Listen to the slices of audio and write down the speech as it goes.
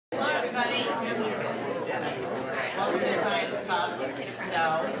Welcome to Science Pub. So,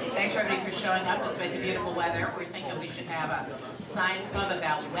 thanks everybody for showing up despite the beautiful weather. We're thinking we should have a Science Pub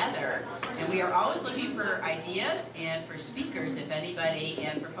about weather. And we are always looking for ideas and for speakers, if anybody,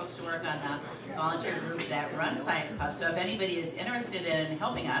 and for folks who work on the volunteer group that runs Science Pub. So if anybody is interested in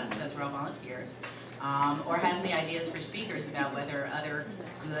helping us, because we're all volunteers, or has any ideas for speakers about whether other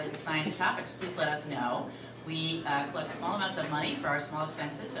good science topics, please let us know. We collect small amounts of money for our small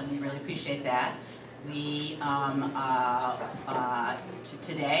expenses, and we really appreciate that. We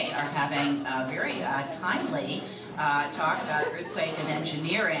today are having a very timely talk about earthquake and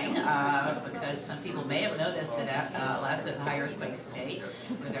engineering, because some people may have noticed that Alaska is a high earthquake state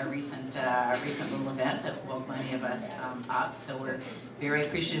with our recent little event that woke many of us up. So we're very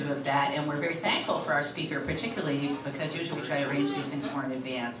appreciative of that, and we're very thankful for our speaker, particularly because usually we try to arrange these things more in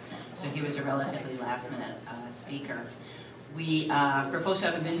advance. So he was a relatively last-minute speaker. We, for folks who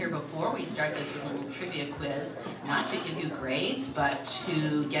haven't been here before, we start this with a little trivia quiz, not to give you grades, but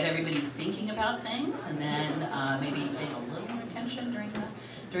to get everybody thinking about things, and then maybe paying a little more attention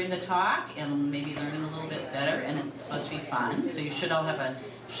during the talk, and maybe learning a little bit better. And it's supposed to be fun, so you should all have a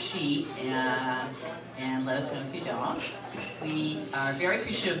sheet, and let us know if you don't. We are very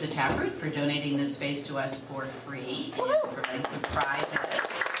appreciative of the Taproot for donating this space to us for free and providing some prizes.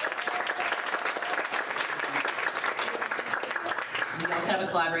 We also have a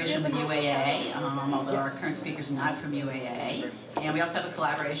collaboration with UAA, although our current speaker is not from UAA. And we also have a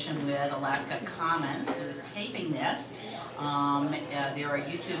collaboration with Alaska Commons, who is taping this. There are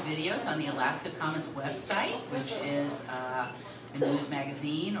YouTube videos on the Alaska Commons website, which is a news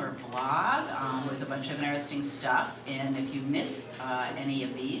magazine or blog with a bunch of interesting stuff. And if you miss any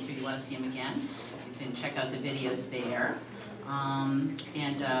of these, or you want to see them again, you can check out the videos there. Now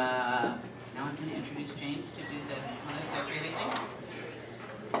I'm going to introduce James to do the creative thing.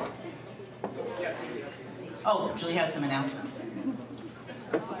 Oh, Julie has some announcements.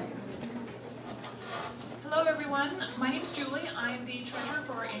 Hello everyone, my name is Julie. I'm the treasurer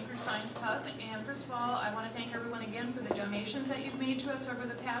for Anchorage Science Pub, and first of all I want to thank everyone again for the donations that you've made to us over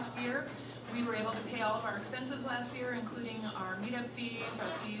the past year. We were able to pay all of our expenses last year, including our meetup fees, our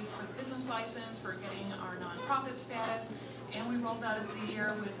fees for the business license, for getting our nonprofit status, and we rolled out of the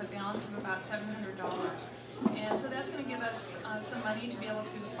year with a balance of about $700. And so that's going to give us some money to be able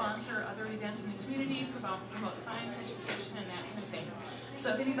to sponsor other events in the community, promote science education, and that kind of thing.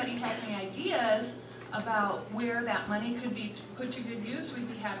 So if anybody has any ideas about where that money could be put to good use, we'd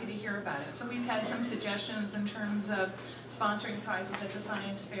be happy to hear about it. So we've had some suggestions in terms of sponsoring prizes at the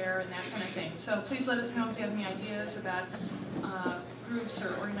science fair and that kind of thing. So please let us know if you have any ideas about groups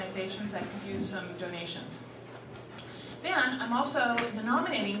or organizations that could use some donations. Then, I'm also the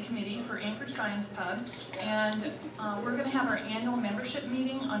nominating committee for Anchorage Science Pub, and we're going to have our annual membership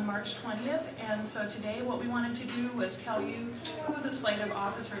meeting on March 20th, and so today what we wanted to do was tell you who the slate of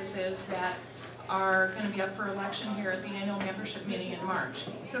officers is that are going to be up for election here at the annual membership meeting in March.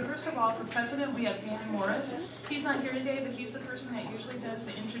 So first of all, for president, we have Dan Morris. He's not here today, but he's the person that usually does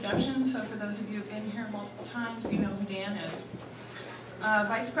the introduction, so for those of you who have been here multiple times, you know who Dan is.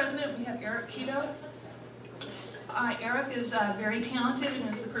 Vice president, we have Eric Keto. Eric is very talented and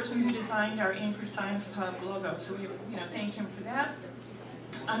is the person who designed our Anchorage Science Pub logo, so we thank him for that.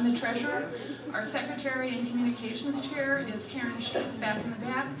 I'm the treasurer. Our secretary and communications chair is Karen Sheets, back in the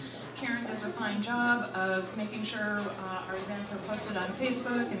back. Karen does a fine job of making sure our events are posted on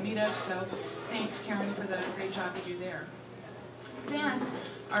Facebook and Meetup, so thanks Karen for the great job you do there. Then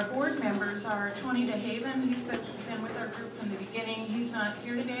our board members are Tony DeHaven. He's been with our group from the beginning. He's not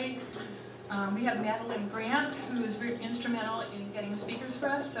here today. We have Madeline Grant, who is very instrumental in getting speakers for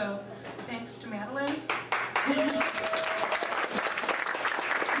us, so thanks to Madeline.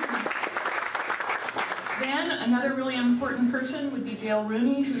 Then another really important person would be Dale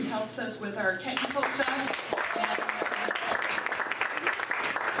Rooney, who helps us with our technical stuff.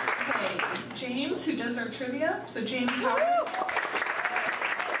 Okay, James, who does our trivia. So James Howard.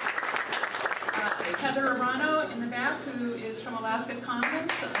 Heather Arano in the back, who is from Alaska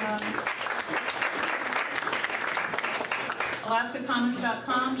Commons.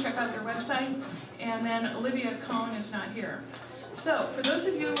 AlaskaCommons.com, check out their website. And then Olivia Cohn is not here. So, for those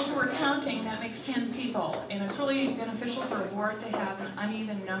of you who are counting, that makes 10 people, and it's really beneficial for a board to have an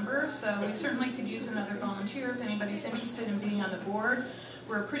uneven number, so we certainly could use another volunteer if anybody's interested in being on the board.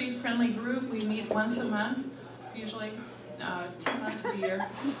 We're a pretty friendly group. We meet once a month, usually 2 months of the year.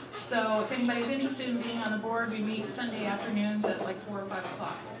 So if anybody's interested in being on the board, we meet Sunday afternoons at like 4 or 5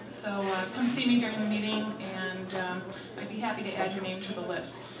 o'clock. So come see me during the meeting, and I'd be happy to add your name to the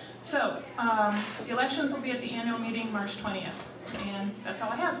list. So the elections will be at the annual meeting March 20th. And that's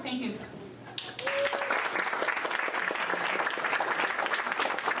all I have. Thank you.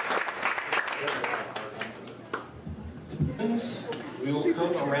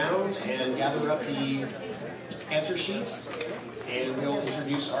 gather up the answer sheets, and we'll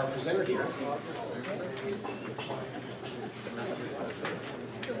introduce our presenter here.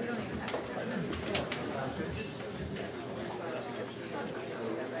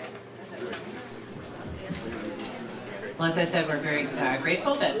 Well, as I said, we're very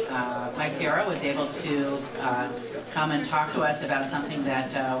grateful that Mike Fierro was able to come and talk to us about something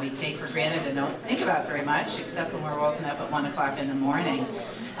that we take for granted and don't think about very much, except when we're woken up at 1 o'clock in the morning.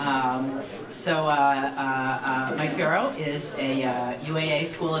 Mike Fierro is a UAA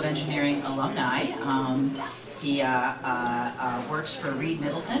School of Engineering alumni. He works for Reed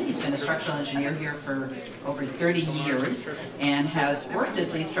Middleton. He's been a structural engineer here for over 30 years and has worked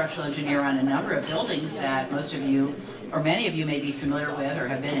as lead structural engineer on a number of buildings that most of you, or many of you, may be familiar with or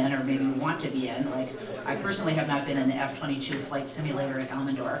have been in or maybe want to be in. Like, I personally have not been in the F-22 flight simulator at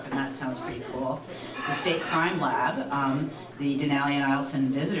Elmendorf, and that sounds pretty cool. The State Crime Lab, the Denali and Eielson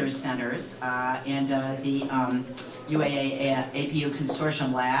Visitors Centers, and the UAA APU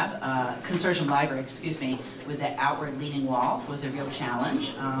Consortium Lab, Consortium Library, excuse me, with the outward leaning walls was a real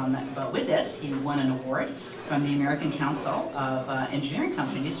challenge. But with this, he won an award from the American Council of Engineering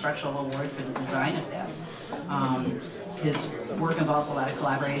Companies, Structural Award for the design of this. His work involves a lot of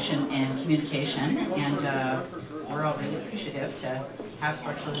collaboration and communication, and we're all really appreciative to have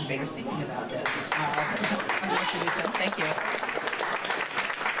structural engineers thinking about this. I'm going to introduce him. Thank you.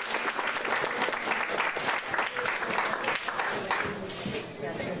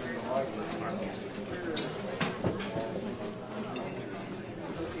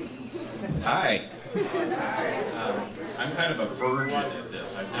 Hi. I'm kind of a virgin at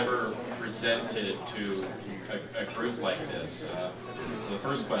this. I've never presented to a group like this. So the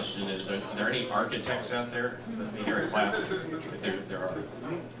first question is, are there any architects out there? Let me hear a clap if there are.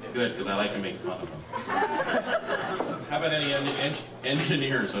 Good, because I like to make fun of them. How about any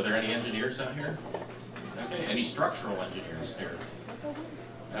engineers? Are there any engineers out here? Okay, any structural engineers here?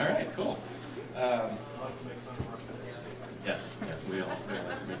 All right, cool. Yes, we all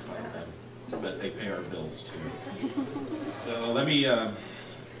like to make fun of them. But they pay our bills too. So let me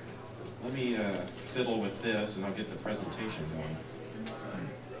fiddle with this, and I'll get the presentation going.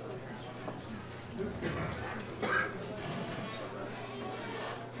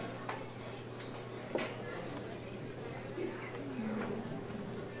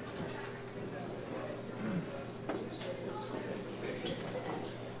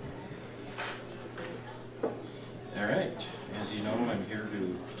 All right. As you know, I'm here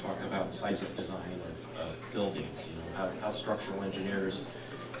to talk about seismic design of buildings. You know, how structural engineers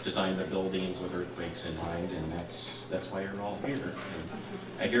design the buildings with earthquakes in mind, and that's why you're all here. And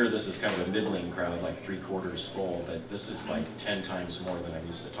I hear this is kind of a middling crowd, like 3/4 full, but this is like 10 times more than I'm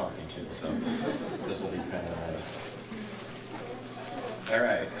used to talking to, so this will be kind of nice. All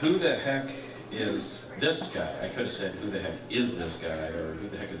right, who the heck is this guy? I could have said, who the heck is this guy, or who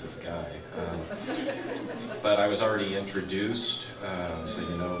the heck is this guy? But I was already introduced, so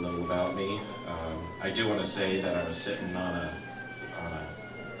you know a little about me. I do want to say that I was sitting on a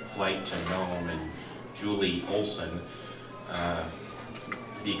flight to Nome, and Julie Olson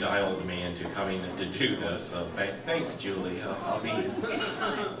beguiled me into coming to do this. So thanks, Julie. I'll be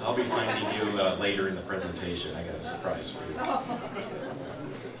finding you later in the presentation. I got a surprise for you.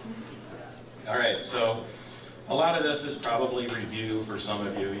 All right, so a lot of this is probably review for some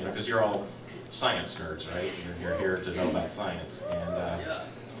of you, you know, because you're all science nerds, right? You're here to know about science, and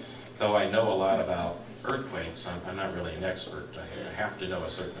though I know a lot about earthquakes, I'm not really an expert. I have to know a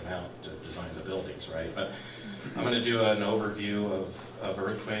certain amount to design the buildings, right? But I'm going to do an overview of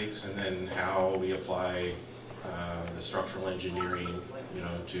earthquakes, and then how we apply the structural engineering, you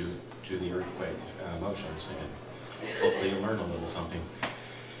know, to the earthquake motions, and hopefully you'll learn a little something.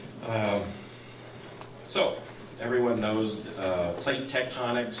 So everyone knows plate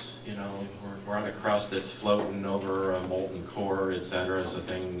tectonics. You know, we're on a crust that's floating over a molten core, etc. So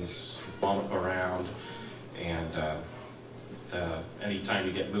things bump around, and anytime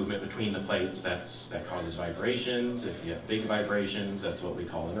you get movement between the plates, that causes vibrations. If you have big vibrations, that's what we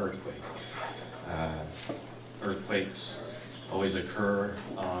call an earthquake. Earthquakes always occur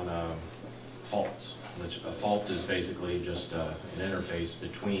on faults. A fault is basically just an interface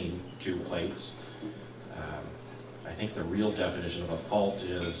between two plates. I think the real definition of a fault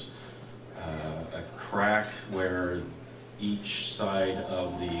is a crack where each side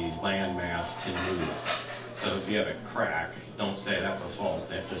of the landmass can move. So if you have a crack, don't say that's a fault.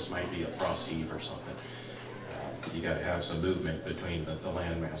 That just might be a frost heave or something. You got to have some movement between the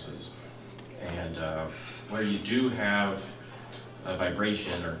land masses. And where you do have a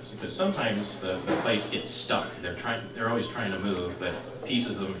vibration, or because sometimes the plates get stuck. They're always trying to move, but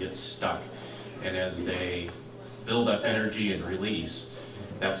pieces of them get stuck. And as they build up energy and release,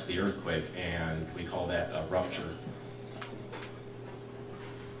 that's the earthquake, and we call that a rupture.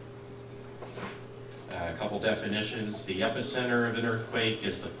 A couple definitions. The epicenter of an earthquake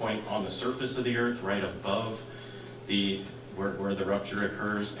is the point on the surface of the earth right above where the rupture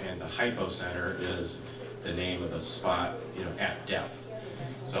occurs, and the hypocenter is the name of the spot, at depth.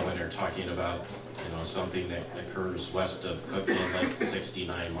 So when they're talking about, something that occurs west of Cook Inlet,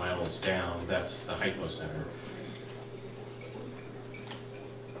 69 miles down, that's the hypocenter.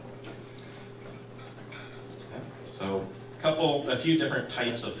 So a few different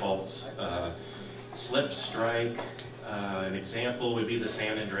types of faults. Slip strike, an example would be the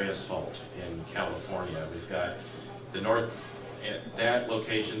San Andreas Fault in California. We've got at that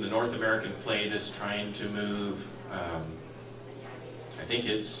location, the North American plate is trying to move, I think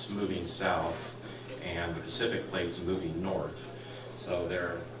it's moving south, and the Pacific plate's moving north. So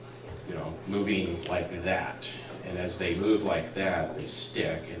they're, moving like that. And as they move like that, they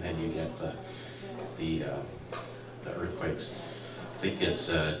stick, and then you get the earthquakes. I think it's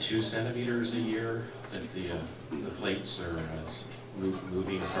 2 centimeters a year that the plates are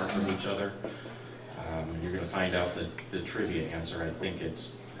moving apart from each other. You're going to find out the trivia answer. I think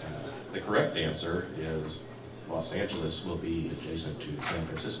it's the correct answer is Los Angeles will be adjacent to San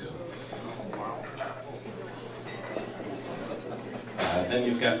Francisco. Then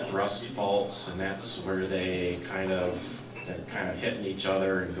you've got thrust faults, and that's where they're kind of hitting each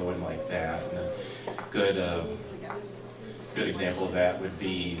other and going like that. And a good example of that would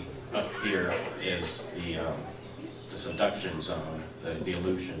be up here is the subduction zone, the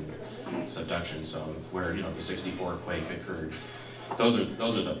Aleutian subduction zone, where the '64 quake occurred. Those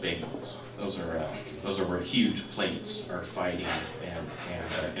are the big ones. Those are where huge plates are fighting, and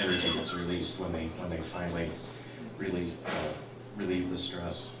energy gets released when they finally relieve the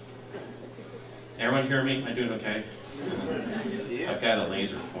stress. Everyone hear me? Am I doing okay? Yeah. I've got a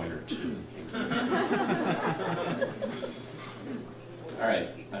laser pointer too. All right.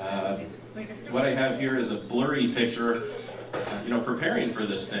 What I have here is a blurry picture. Preparing for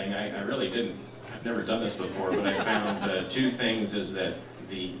this thing, I've never done this before, but I found 2 things is that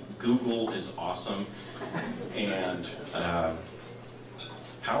the Google is awesome, and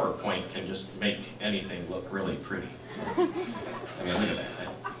PowerPoint can just make anything look really pretty. Look at that.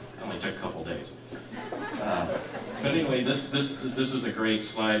 It only took a couple days. But anyway, this is a great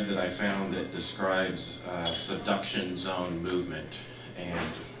slide that I found that describes subduction zone movement. And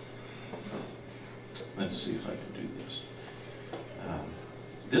let's see if I can do this.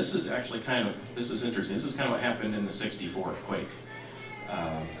 This is actually this is interesting. This is kind of what happened in the '64 quake.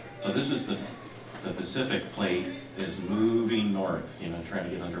 So this is the Pacific plate is moving north, trying to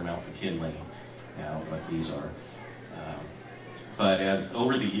get under Mount McKinley now, what these are. But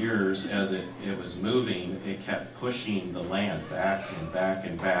over the years, as it was moving, it kept pushing the land back and back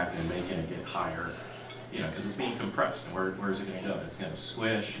and back and making it get higher, because it's being compressed. And where is it going to go? It's going to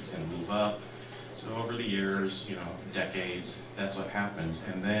squish, it's going to move up. So over the years, decades, that's what happens.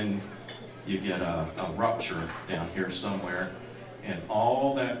 And then you get a rupture down here somewhere, and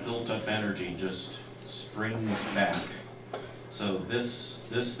all that built up energy just springs back. So this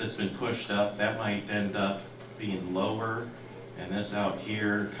that's been pushed up, that might end up being lower, and this out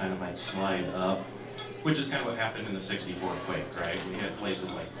here kind of might slide up, which is kind of what happened in the '64 quake, right? We had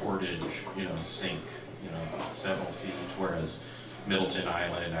places like Portage, sink, several feet, whereas Middleton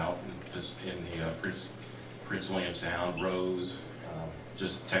Island out just in the Prince William Sound rose,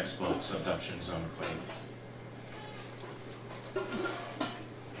 just textbook subduction zone quake.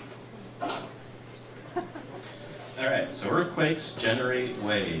 All right, so earthquakes generate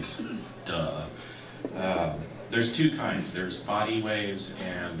waves. Duh. There's 2 kinds. There's body waves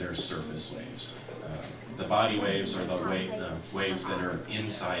and there's surface waves. The body waves are the waves that are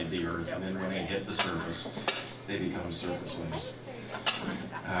inside the earth, and then when they hit the surface, they become surface waves.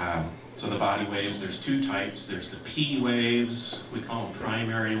 So the body waves, there's 2 types. There's the P waves. We call them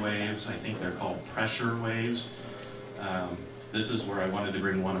primary waves. I think they're called pressure waves. This is where I wanted to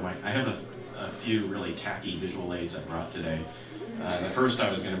bring I have a few really tacky visual aids I brought today. The first I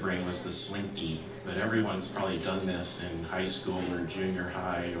was going to bring was the slinky, but everyone's probably done this in high school or junior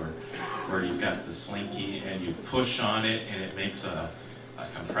high, or where you've got the slinky and you push on it and it makes a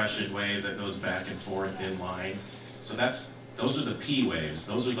compression wave that goes back and forth in line. So those are the P waves.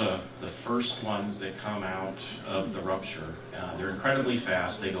 Those are the first ones that come out of the rupture. They're incredibly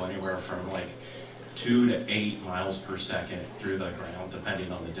fast. They go anywhere from like 2 to 8 miles per second through the ground,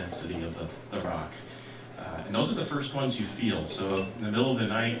 depending on the density of the rock. And those are the first ones you feel. So in the middle of the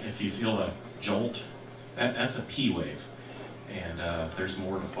night, if you feel a jolt, that's a P wave. And there's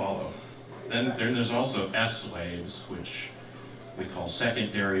more to follow. Then there's also S waves, which we call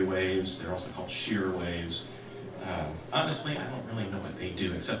secondary waves. They're also called shear waves. Honestly, I don't really know what they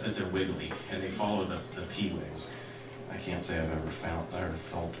do, except that they're wiggly, and they follow the P waves. I can't say I've ever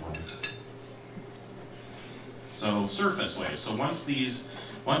felt one. So surface waves. So once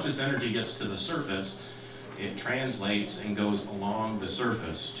this energy gets to the surface, it translates and goes along the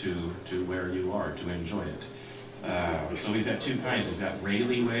surface to where you are to enjoy it. So we've got two kinds. We've got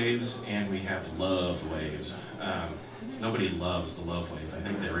Rayleigh waves and we have love waves. Nobody loves the love wave. I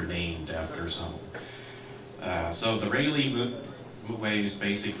think they were named after someone. So the Rayleigh waves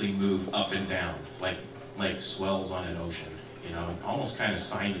basically move up and down, like swells on an ocean. You know, almost kind of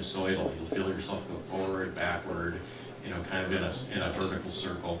sinusoidal. You'll feel yourself go forward, backward, you know, kind of in a vertical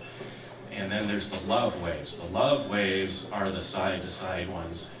circle. And then there's the love waves. The love waves are the side-to-side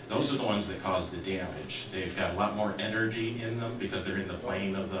ones. Those are the ones that cause the damage. They've got a lot more energy in them because they're in the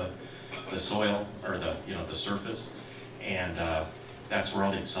plane of the soil, or the surface. And that's where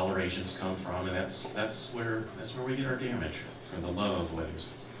all the accelerations come from, and that's where we get our damage, from the love waves.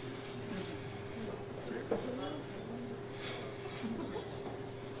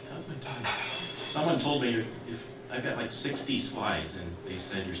 How's my time? Someone told me I've got like 60 slides, and they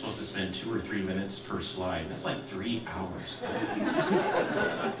said you're supposed to spend 2 or 3 minutes per slide. That's like 3 hours.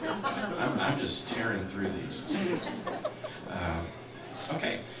 I'm just tearing through these.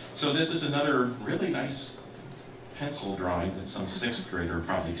 Okay, so this is another really nice pencil drawing that some 6th grader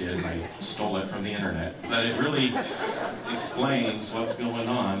probably did, and I stole it from the internet. But it really explains what's going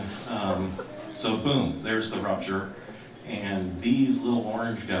on. So boom, there's the rupture. And these little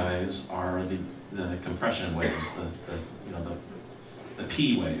orange guys are the compression waves, the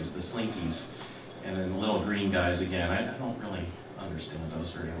P waves, the slinkies. And then the little green guys, again, I don't really understand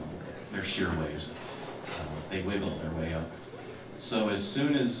those very well. They're shear waves. They wiggle their way up. So as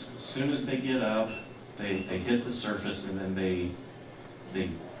soon as they get up, they hit the surface, and then they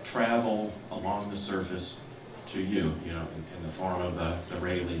travel along the surface to you, in the form of the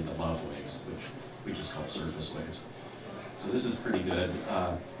Rayleigh and the love waves, which we just call surface waves. So this is pretty good.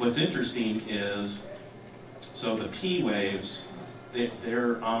 What's interesting is, so the P waves,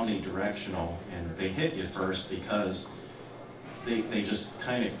 they're omnidirectional, and they hit you first because they just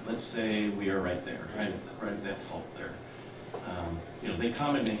kind of, let's say we are right there, right at that fault there. They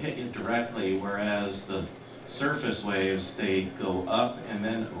come and they hit you directly, whereas the surface waves, they go up and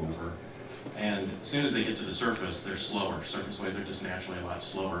then over. And as soon as they get to the surface, they're slower. Surface waves are just naturally a lot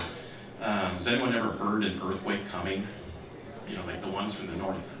slower. Has anyone ever heard an earthquake coming? Like the ones from the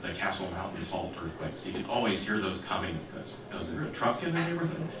north, the Castle Mountain fault earthquakes. You can always hear those coming. Is there a truck in the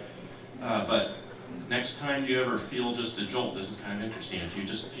neighborhood? But next time you ever feel just a jolt, this is kind of interesting. If you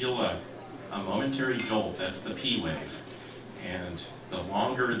just feel a momentary jolt, that's the P wave. And the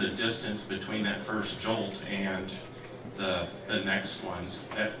longer the distance between that first jolt and the next ones,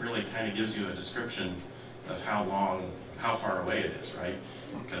 that really kind of gives you a description of how far away it is, right?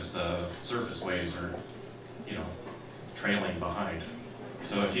 Because the surface waves are, trailing behind.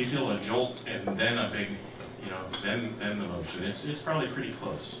 So if you feel a jolt and then a big, then the motion, it's probably pretty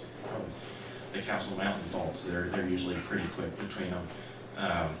close. The Castle Mountain faults, they're usually pretty quick between them.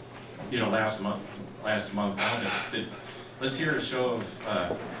 Last month, let's hear a show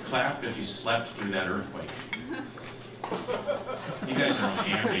of clap if you slept through that earthquake. You guys are on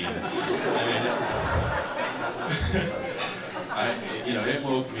Ambien. It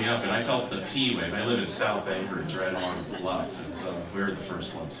woke me up, and I felt the P wave. I live in South Anchorage, right along the bluff, and so we were the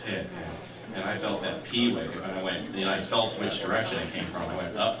first ones hit. And I felt that P wave, and I went, I felt which direction it came from. I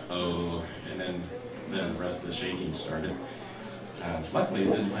went, uh-oh, and then the rest of the shaking started. Luckily,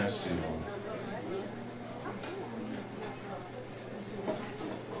 it didn't last too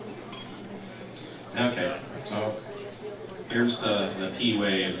long. Okay, so here's the P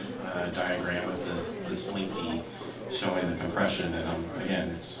wave diagram with the slinky showing the compression, and again,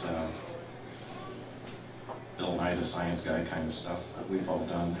 it's Bill Nye the Science Guy kind of stuff that we've all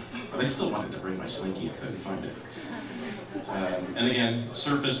done. But I still wanted to bring my slinky, I couldn't find it. And again,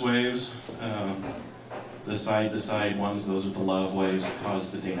 surface waves, the side-to-side ones, those are the love waves that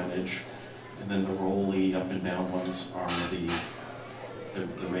cause the damage. And then the rolly up and down ones are the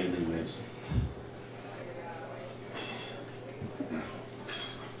Rayleigh waves.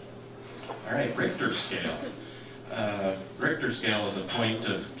 All right, Richter scale. Richter scale is a point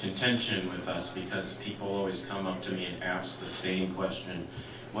of contention with us because people always come up to me and ask the same question: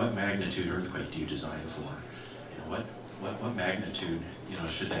 what magnitude earthquake do you design for? What magnitude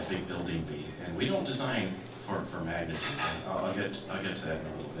should that big building be? And we don't design for magnitude. I'll get to that in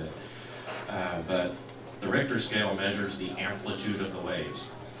a little bit. But the Richter scale measures the amplitude of the waves.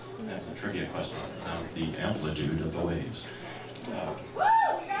 That's a trivia question. The amplitude of the waves. Woo!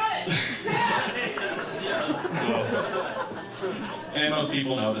 We got it! And most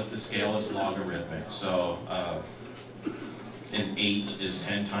people know this, the scale is logarithmic. So an 8 is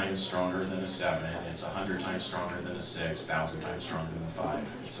 10 times stronger than a 7, it's 100 times stronger than a 6, 1,000 times stronger than a 5,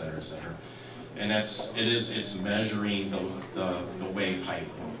 et cetera, et cetera. And it's measuring the wave height,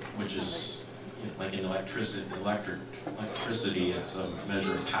 which is like in electricity, it's a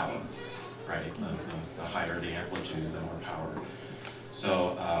measure of power, right? The higher the amplitude, the more power.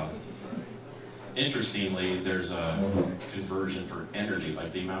 So interestingly, there's a conversion for energy,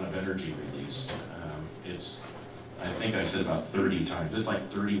 like the amount of energy released. I think I said about 30 times. It's like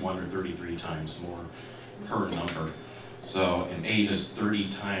 31 or 33 times more per number. So an 8 is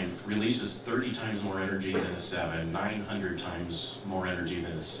releases 30 times more energy than a 7, 900 times more energy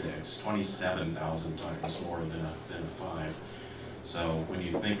than a 6, 27,000 times more than a 5. So when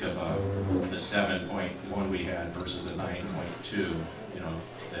you think of the 7.1 we had versus a 9.2,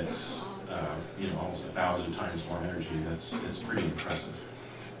 that's almost 1,000 times more energy. It's pretty impressive.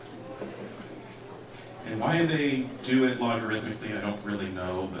 And why they do it logarithmically, I don't really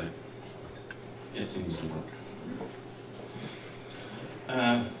know, but it seems to work.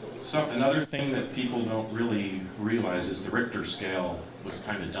 So another thing that people don't really realize is the Richter scale was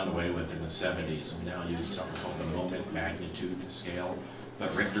kind of done away with in the 70s. We now use something called the moment magnitude scale.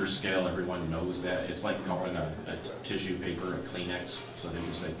 But Richter scale, everyone knows that. It's like calling a tissue paper a Kleenex, so they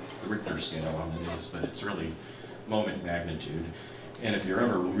use the Richter scale on the news, but it's really moment magnitude. And if you're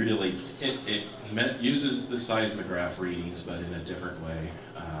ever really, it uses the seismograph readings, but in a different way.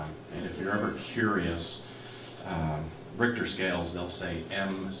 And if you're ever curious, Richter scales, they'll say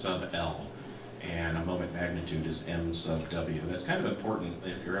M sub L, and a moment magnitude is M sub W. That's kind of important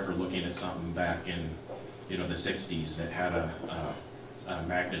if you're ever looking at something back in, the 60s that had a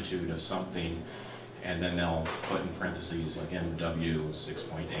magnitude of something, and then they'll put in parentheses like MW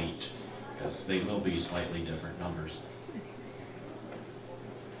 6.8, because they will be slightly different numbers.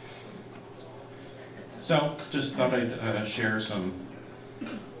 So, just thought I'd share some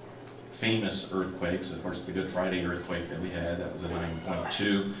famous earthquakes. Of course, the Good Friday earthquake that we had, that was a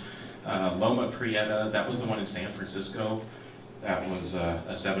 9.2. Loma Prieta, that was the one in San Francisco. That was a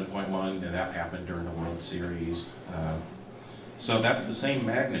 7.1, and that happened during the World Series. So that's the same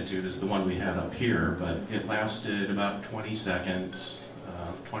magnitude as the one we had up here, but it lasted about 20 seconds,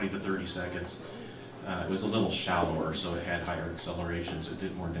 20 to 30 seconds. It was a little shallower, so it had higher acceleration, so it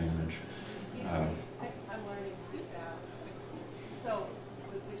did more damage. I'm learning too fast. So,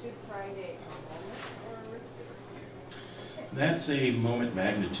 was the Good Friday a moment or a Richter? That's a moment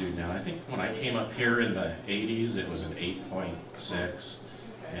magnitude now. I think when I came up here in the 80s, it was an 8.6.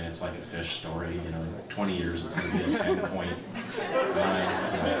 And it's like a fish story, in 20 years it's going to be a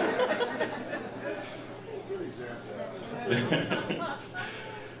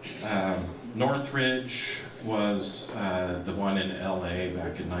 10.9. Northridge was the one in LA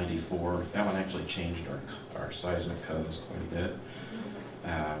back in '94. That one actually changed our seismic codes quite a bit.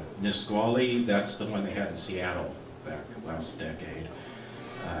 Nisqually, that's the one they had in Seattle back last decade.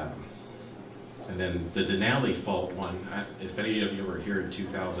 And then the Denali fault one, if any of you were here in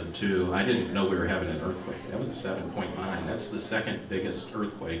 2002, I didn't know we were having an earthquake. That was a 7.9. That's the second biggest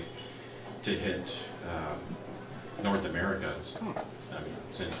earthquake to hit North America. I mean,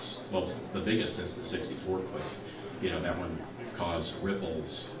 the biggest since the *64 quake. That one caused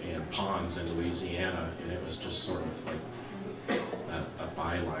ripples and ponds in Louisiana, and it was just sort of like a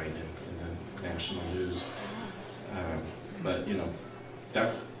byline in the national news. But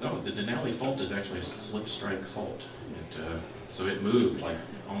the Denali fault is actually a slip strike fault. So it moved like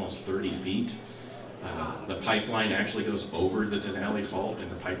almost 30 feet. The pipeline actually goes over the Denali fault, and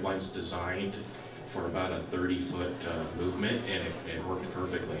the pipeline's designed for about a 30-foot movement, and it worked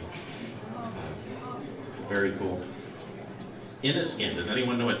perfectly. Very cool. Inniskin, does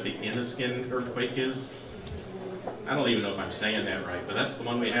anyone know what the Inniskin earthquake is? I don't even know if I'm saying that right, but that's the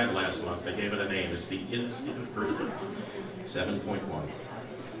one we had last month. They gave it a name. It's the Inniskin earthquake, 7.1.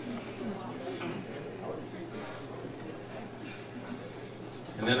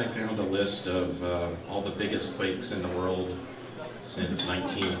 And then I found a list of all the biggest quakes in the world since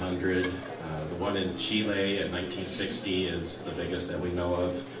 1900. The one in Chile in 1960 is the biggest that we know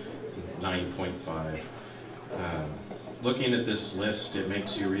of, 9.5. Looking at this list, it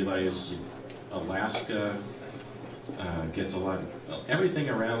makes you realize Alaska gets a lot of, everything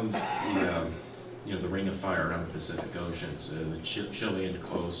around the Ring of Fire around the Pacific Oceans, the Chilean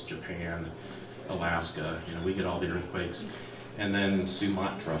coast, Japan, Alaska, we get all the earthquakes. And then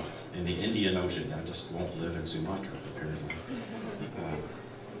Sumatra in the Indian Ocean. I just won't live in Sumatra, apparently.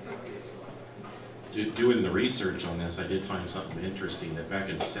 doing the research on this, I did find something interesting, that back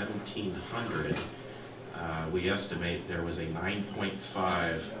in 1700, we estimate there was a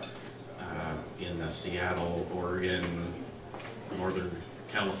 9.5 in the Seattle, Oregon, Northern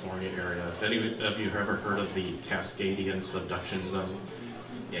California area. If any of you have ever heard of the Cascadian subduction zone,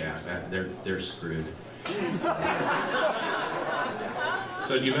 yeah, they're screwed.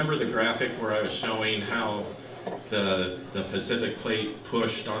 So do you remember the graphic where I was showing how the Pacific plate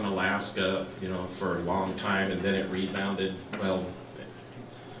pushed on Alaska, you know, for a long time, and then it rebounded? Well,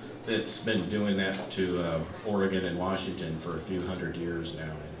 it's been doing that to Oregon and Washington for a few hundred years now.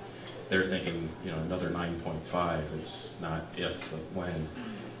 And they're thinking, you know, another 9.5. It's not if, but when,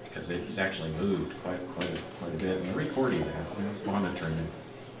 because it's actually moved quite a bit. And they're recording that, they're monitoring it.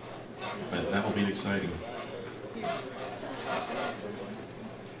 But that will be exciting.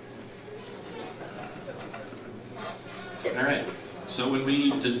 All right, so when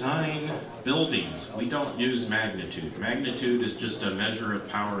we design buildings, we don't use magnitude. Magnitude is just a measure of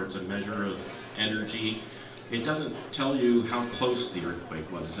power, it's a measure of energy. It doesn't tell you how close the earthquake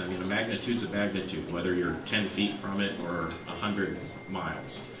was. I mean, a magnitude's a magnitude, whether you're 10 feet from it or 100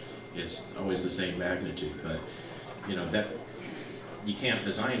 miles. It's always the same magnitude, but you know, that you can't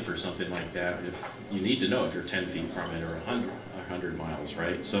design for something like that. If you need to know if you're 10 feet from it or 100 miles,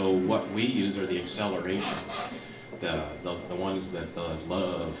 right? So what we use are the accelerations. The ones that the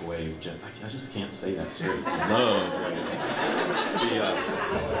love wave, I just can't say that straight. Love waves.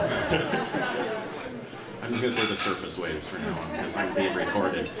 I'm just going to say the surface waves from now on because I'm being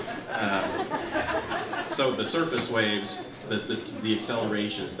recorded. So the surface waves, the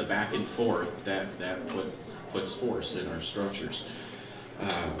accelerations, the back and forth, that puts force in our structures.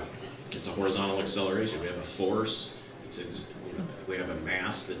 It's a horizontal acceleration. We have a force. We have a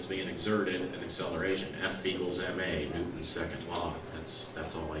mass that's being exerted, and acceleration. F equals ma, Newton's second law.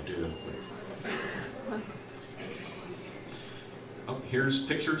 That's all I do. Oh, here's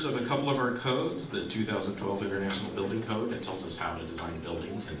pictures of a couple of our codes. The 2012 International Building Code that tells us how to design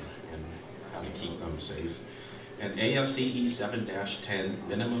buildings and how to keep them safe. And ASCE 7-10,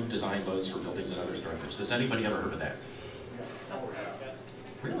 minimum design loads for buildings and other structures. Has anybody ever heard of that?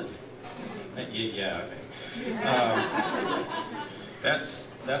 Really? Yeah, okay.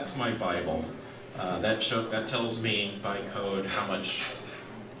 That's my Bible. That tells me by code how much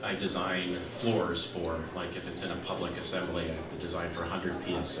I design floors for. Like if it's in a public assembly, I have to design for 100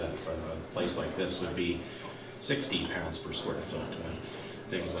 PSF. A place like this would be 60 pounds per square foot.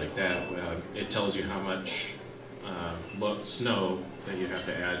 Things like that. It tells you how much snow that you have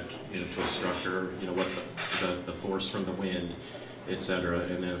to add, you know, to a structure. You know what the force from the wind, etc.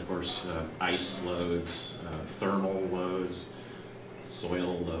 And then of course ice loads, thermal loads,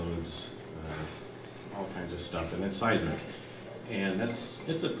 soil loads, all kinds of stuff, and then seismic. And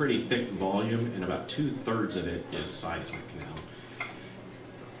it's a pretty thick volume, and about 2/3 of it is seismic now.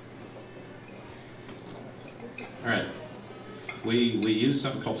 All right, we use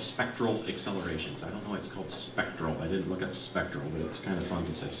something called spectral accelerations. I don't know why it's called spectral. I didn't look up spectral, but it's kind of fun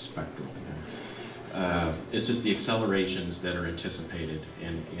to say spectral. It's just the accelerations that are anticipated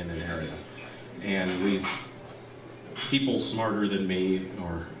in an area. And people smarter than me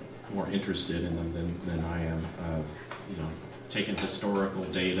or more interested in them than I am, you know, taken historical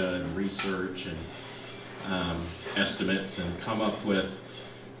data and research and estimates and come up with,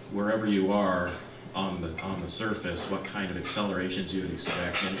 wherever you are on the surface, what kind of accelerations you would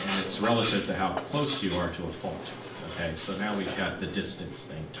expect, and it's relative to how close you are to a fault. Okay, so now we've got the distance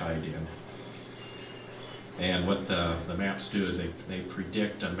thing tied in. And what the maps do is they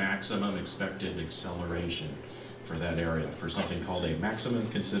predict a maximum expected acceleration for that area, for something called a maximum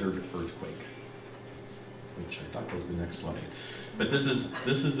considered earthquake, which I thought was the next slide. But this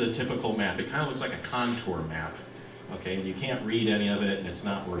is a typical map. It kind of looks like a contour map, okay? And you can't read any of it, and it's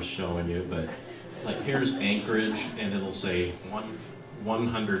not worth showing you, but like here's Anchorage, and it'll say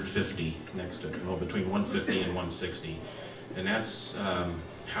 150 next to it, well, between 150 and 160. And that's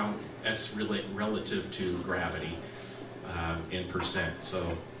that's really relative to gravity in percent.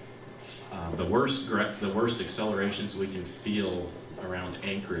 So the worst accelerations we can feel around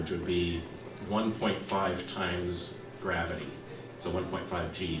Anchorage would be 1.5 times gravity, so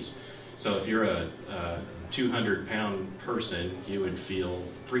 1.5 Gs. So if you're a 200-pound person, you would feel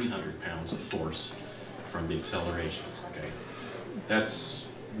 300 pounds of force from the accelerations. Okay, that's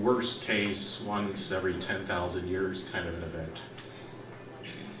worst case, once every 10,000 years kind of an event.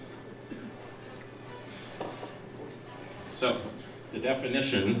 So the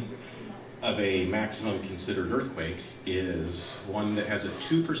definition of a maximum considered earthquake is one that has a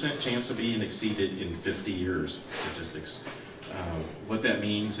 2% chance of being exceeded in 50 years statistics. What that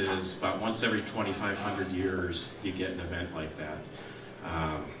means is about once every 2,500 years you get an event like that.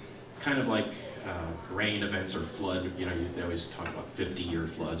 Kind of like rain events or flood, you know, they always talk about 50-year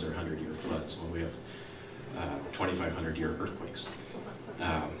floods or 100-year floods when we have 2,500-year earthquakes.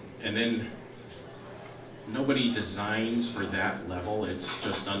 And then nobody designs for that level. It's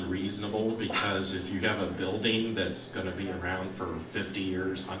just unreasonable, because if you have a building that's going to be around for 50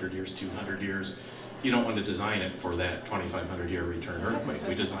 years, 100 years, 200 years, you don't want to design it for that 2,500-year return earthquake.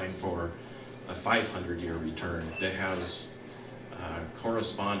 We design for a 500-year return that has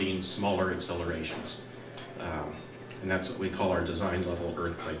corresponding smaller accelerations. And that's what we call our design level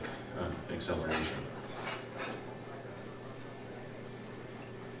earthquake acceleration.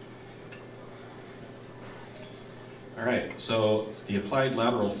 All right, so the applied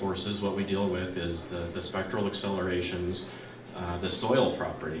lateral forces, what we deal with is the spectral accelerations, the soil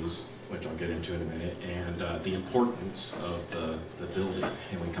properties, which I'll get into in a minute, and the importance of the building.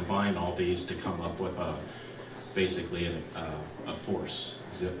 And we combine all these to come up with basically a force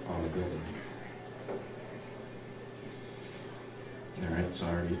zip on the building. All right, so I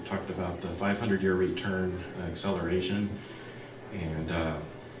already talked about the 500-year return acceleration, and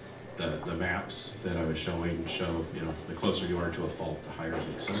the maps that I was showing show, you know, the closer you are to a fault, the higher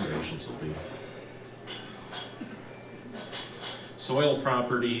the accelerations will be. Soil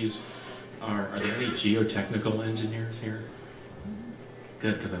properties are there any geotechnical engineers here?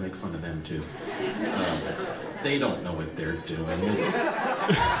 Good, because I make fun of them too. They don't know what they're doing.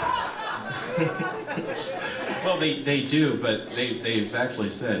 Well, they do, but they've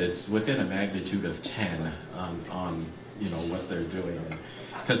actually said it's within a magnitude of 10 on you know what they're doing.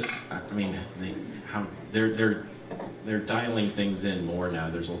 Because I mean, they're dialing things in more now.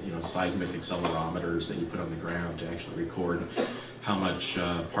 There's seismic accelerometers that you put on the ground to actually record how much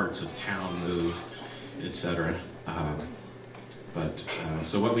parts of town move, etc.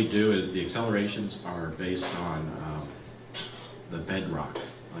 So what we do is the accelerations are based on the bedrock,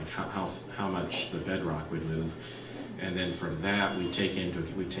 like how much the bedrock would move, and then from that we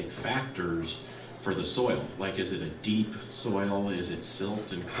take factors for the soil, like is it a deep soil, is it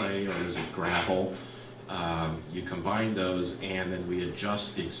silt and clay, or is it gravel? You combine those, and then we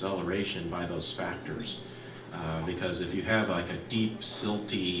adjust the acceleration by those factors. Because if you have like a deep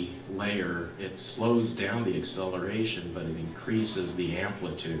silty layer, it slows down the acceleration, but it increases the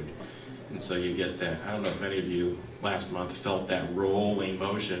amplitude. And so you get that. I don't know if any of you last month felt that rolling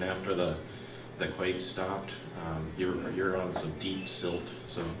motion after the quake stopped. You're on some deep silt,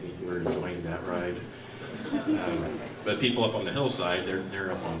 so you were enjoying that ride. But people up on the hillside,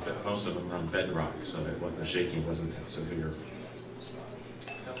 they're up on, most of them are on bedrock, so the shaking wasn't that severe.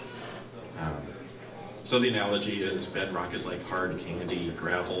 So the analogy is bedrock is like hard candy,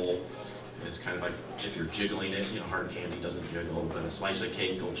 gravel is kind of like if you're jiggling it, hard candy doesn't jiggle, but a slice of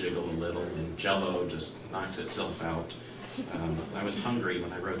cake will jiggle a little, and Jell-O just knocks itself out. I was hungry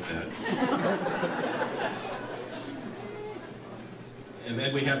when I wrote that. And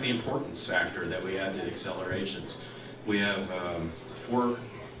then we have the importance factor that we add to the accelerations. We have four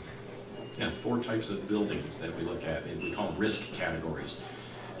types of buildings that we look at, and we call them risk categories.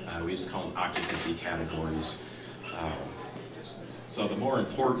 We used to call them occupancy categories. So the more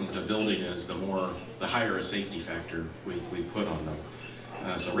important a building is, the higher a safety factor we put on them.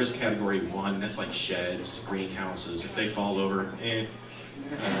 So risk category 1, that's like sheds, greenhouses. If they fall over,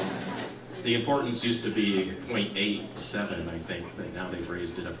 the importance used to be 0.87, I think, but now they've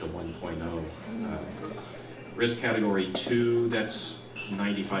raised it up to 1.0. Risk category 2, that's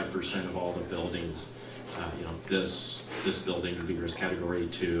 95% of all the buildings. This building would be risk category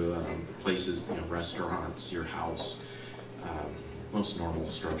 2. Places, restaurants, your house, most normal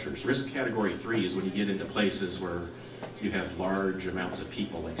structures. Risk category 3 is when you get into places where you have large amounts of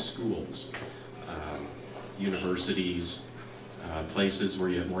people, like schools, universities, places where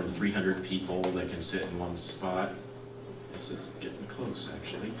you have more than 300 people that can sit in one spot. This is getting close,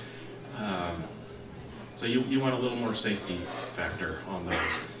 actually. So you want a little more safety factor on those.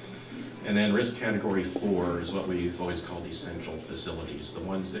 And then risk category 4 is what we've always called essential facilities, the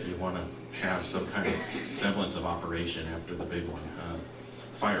ones that you want to have some kind of semblance of operation after the big one.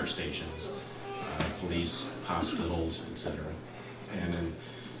 Fire stations, police, hospitals, etc. And then,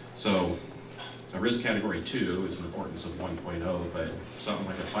 so a risk category 2 is the importance of 1.0, but something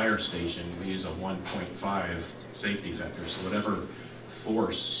like a fire station, we use a 1.5 safety factor. So whatever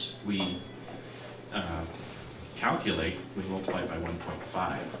force we calculate, we multiply by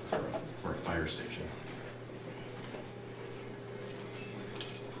 1.5 for a fire station.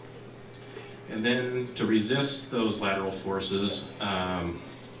 And then to resist those lateral forces,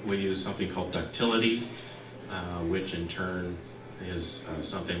 we use something called ductility, which in turn is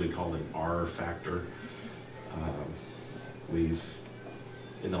something we call an R factor.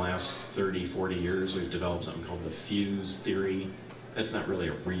 In the last 30, 40 years, we've developed something called the fuse theory. That's not really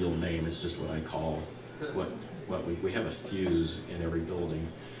a real name, it's just what I call what we have a fuse in every building.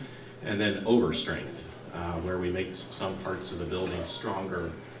 And then overstrength, where we make some parts of the building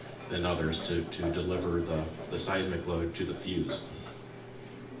stronger than others to deliver the seismic load to the fuse.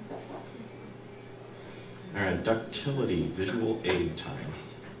 All right, ductility, visual aid time.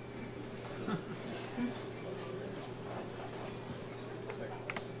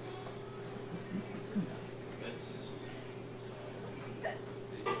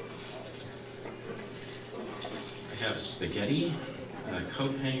 I have spaghetti, a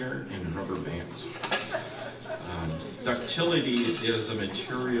coat hanger, and rubber bands. Ductility is a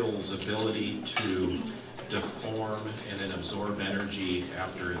material's ability to deform and then absorb energy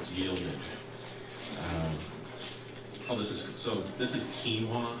after it's yielded. This is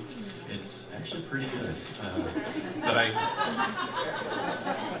quinoa. It's actually pretty good, but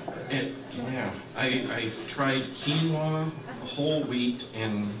I tried quinoa, whole wheat,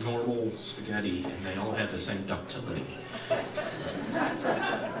 and normal spaghetti, and they all had the same ductility,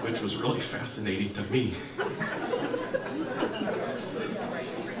 which was really fascinating to me.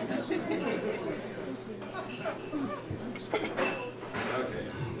 Okay,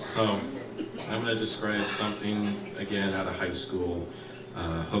 so I'm going to describe something, again, out of high school,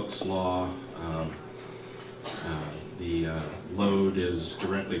 Hooke's law. The load is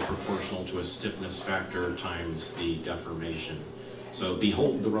directly proportional to a stiffness factor times the deformation. So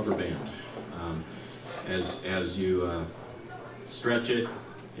behold the rubber band. As you stretch it,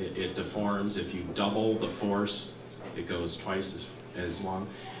 it deforms. If you double the force, it goes twice as long.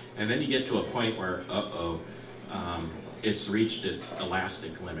 And then you get to a point where, it's reached its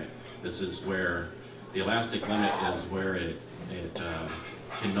elastic limit. This is where the elastic limit is where it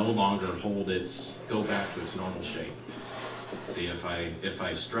can no longer go back to its normal shape. See, if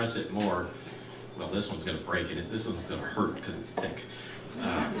I stress it more, well, this one's going to break, and this one's going to hurt because it's thick.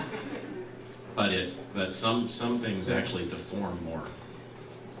 But some things actually deform more,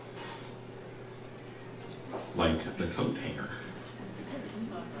 like the coat hanger.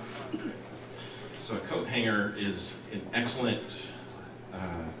 So a coat hanger is an excellent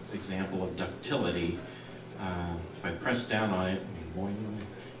example of ductility. If I press down on it, boing,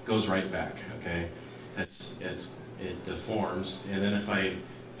 it goes right back. Okay, it deforms, and then if I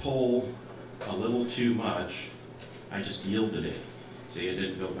pull a little too much, I just yielded it. See, it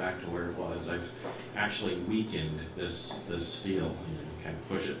didn't go back to where it was. I've actually weakened this steel. You kind of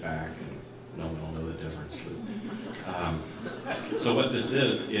push it back, and no one will know the difference. But, so what this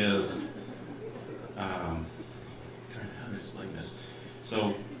is how to explain this.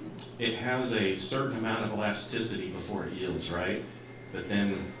 So it has a certain amount of elasticity before it yields, right? But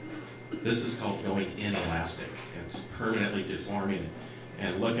then this is called going inelastic. It's permanently deforming.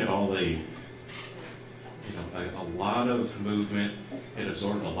 And look at all the, a lot of movement. It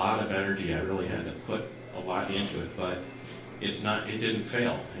absorbed a lot of energy. I really had to put a lot into it, but it didn't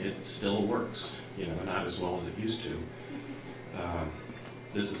fail. It still works, not as well as it used to.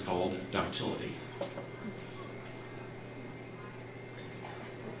 This is called ductility.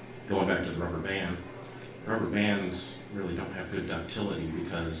 Going back to the rubber band, rubber bands really don't have good ductility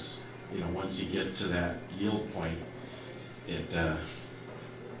because, once you get to that yield point, it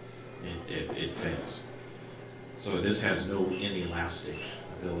fails. So this has no inelastic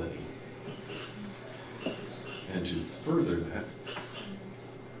ability. And to further that,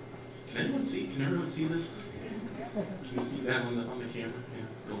 can everyone see this? Can you see that on the camera? Yeah,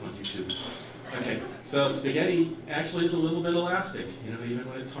 it's going on YouTube. Okay, so spaghetti actually is a little bit elastic, even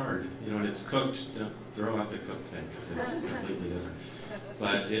when it's hard. When it's cooked, don't throw out the cooked thing because it's completely different.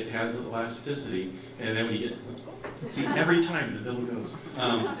 But it has elasticity, and then when you see, every time the middle goes.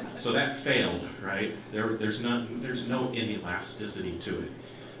 So that failed, right? There's no inelasticity to it,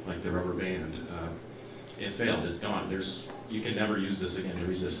 like the rubber band. It failed, it's gone. You can never use this again to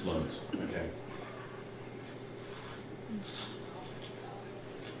resist loads, okay?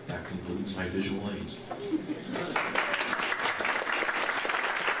 That concludes my visual aids.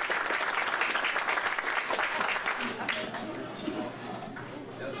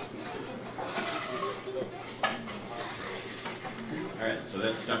 All right, so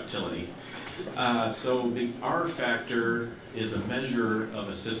that's ductility. So the R factor is a measure of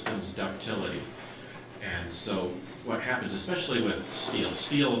a system's ductility. And so what happens, especially with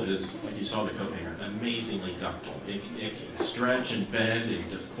steel is, like you saw the coat hanger, amazingly ductile. It can stretch and bend and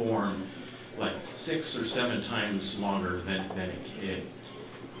deform like 6 or 7 times longer than it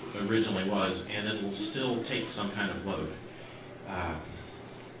originally was, and it will still take some kind of load.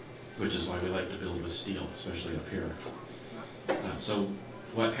 which is why we like to build with steel, especially up here. So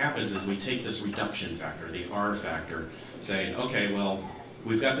what happens is we take this reduction factor, the R factor, saying, okay, well,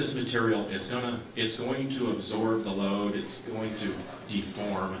 we've got this material, it's going to absorb the load, it's going to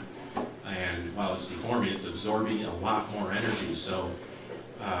deform, and while it's deforming, it's absorbing a lot more energy, so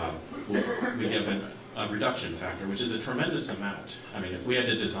we give a reduction factor, which is a tremendous amount. I mean, if we had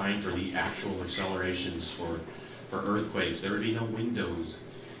to design for the actual accelerations for earthquakes, there would be no windows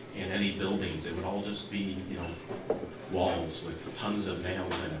in any buildings. It would all just be, you know, walls with tons of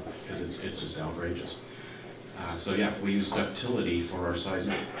nails in it, because it's just outrageous. So yeah, we use ductility for our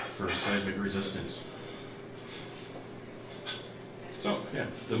seismic resistance. So yeah,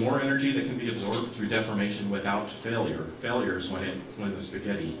 the more energy that can be absorbed through deformation without failure. Failure is when the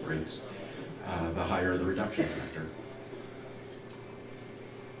spaghetti breaks. The higher the reduction factor.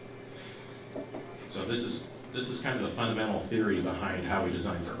 So this is kind of the fundamental theory behind how we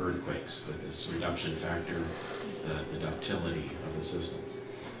design for earthquakes, with this reduction factor, the ductility of the system.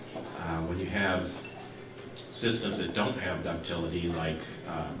 When you have systems that don't have ductility, like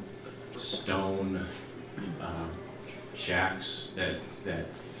stone shacks that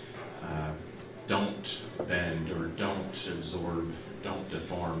don't bend or don't absorb, don't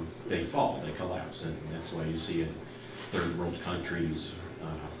deform, they fall, they collapse, and that's why you see in third world countries,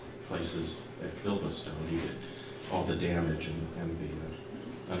 places that build with stone, you get all the damage and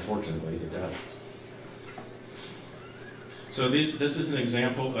unfortunately, the deaths. So this is an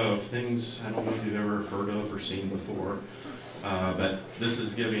example of things, I don't know if you've ever heard of or seen before, but this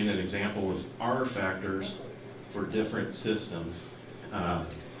is giving an example of R factors for different systems. I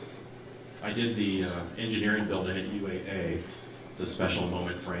did the engineering building at UAA. It's a special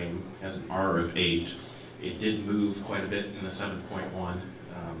moment frame, has an R of 8. It did move quite a bit in the 7.1,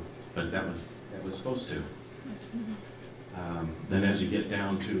 but that was supposed to. Then as you get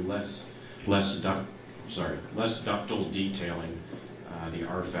down to less ductile detailing, the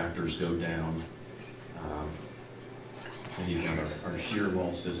R factors go down. And you've got our shear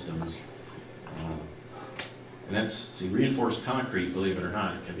wall systems. And see, reinforced concrete, believe it or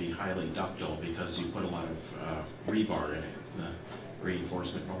not, it can be highly ductile because you put a lot of rebar in it, the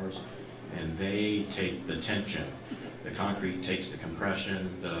reinforcement bars, and they take the tension. The concrete takes the compression,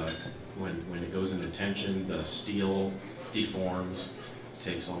 when it goes into tension, the steel deforms,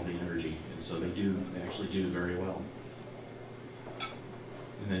 takes all the energy, and so they actually do very well.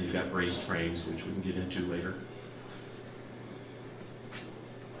 And then you've got braced frames, which we can get into later.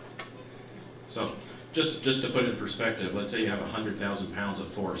 So, just to put it in perspective, let's say you have 100,000 pounds of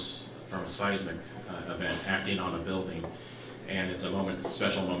force from a seismic event acting on a building, and it's a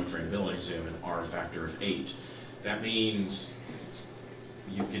special moment frame building, so you have an R factor of 8. That means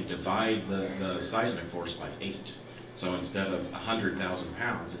you can divide the seismic force by 8. So instead of 100,000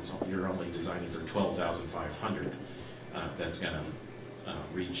 pounds, you're only designing for 12,500. That's going to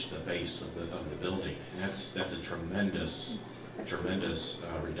reach the base of the building, and that's a tremendous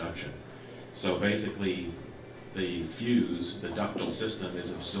reduction. So basically, the fuse, the ductile system,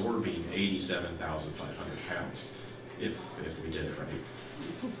 is absorbing 87,500 pounds, if we did it right.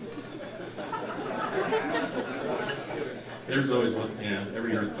 There's always one,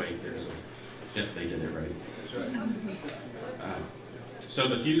 every earthquake, there's if they did it right. So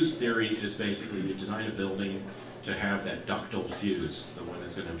the fuse theory is basically you design a building to have that ductile fuse, the one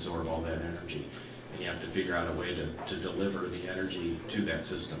that's going to absorb all that energy. And you have to figure out a way to deliver the energy to that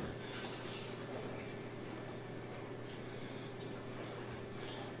system.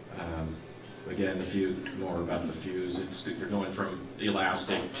 Again, more about the fuse. You're going from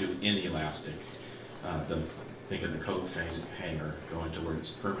elastic to inelastic. Think of the coat hanger going to where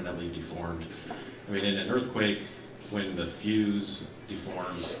it's permanently deformed. I mean, in an earthquake, when the fuse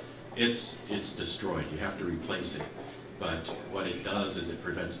deforms, it's destroyed. You have to replace it. But what it does is it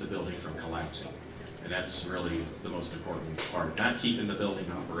prevents the building from collapsing. And that's really the most important part. Not keeping the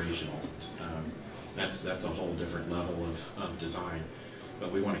building operational. That's a whole different level of design.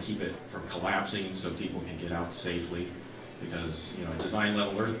 But we want to keep it from collapsing so people can get out safely, because design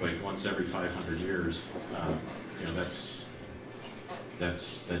level earthquake once every 500 years,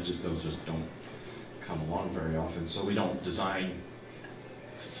 those just don't come along very often. So we don't design.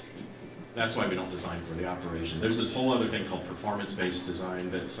 That's why we don't design for the operation. There's this whole other thing called performance-based design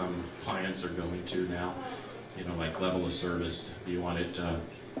that some clients are going to now. Like level of service. Do you want it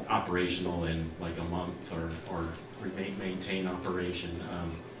operational in like a month, or maintain operation?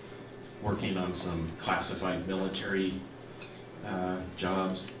 Working on some classified military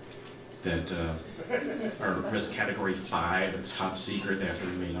jobs that are risk category 5. It's top secret. They have to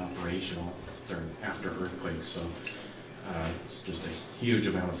remain operational after earthquakes. So It's just a huge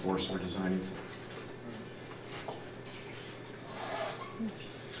amount of force we're designing for.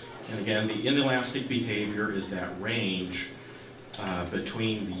 And again, the inelastic behavior is that range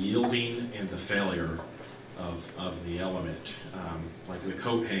between the yielding and the failure of the element. Like the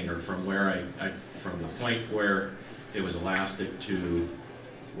coat hanger, from where from the point where it was elastic to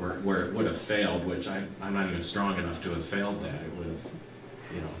where it would have failed, which I'm not even strong enough to have failed that. It would have,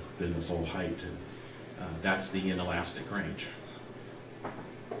 been the full height. And that's the inelastic range.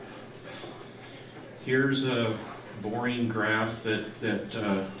 Here's a boring graph that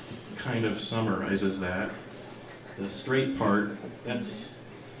kind of summarizes that. The straight part, that's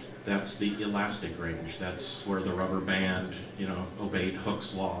the elastic range. That's where the rubber band, obeyed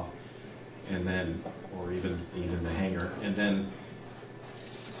Hooke's law, and then, or even the hanger. And then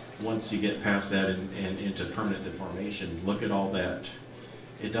once you get past that and into permanent deformation, look at all that.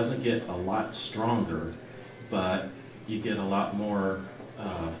 It doesn't get a lot stronger, but you get a lot more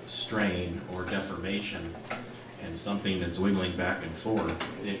strain or deformation, and something that's wiggling back and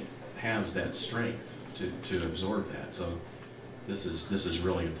forth, it has that strength to absorb that. So this is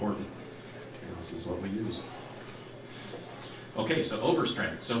really important, and this is what we use. Okay, so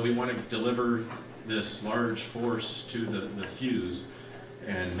overstrength. So we want to deliver this large force to the fuse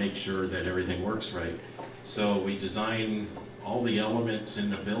and make sure that everything works right. So we design all the elements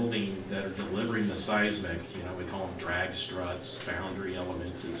in the building that are delivering the seismic, we call them drag struts, boundary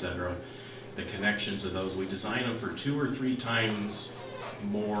elements, etc. The connections of those, we design them for 2 or 3 times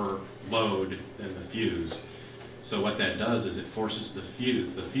more load than the fuse. So what that does is it forces the fuse.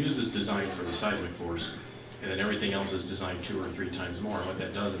 The fuse is designed for the seismic force, and then everything else is designed 2 or 3 times more. And what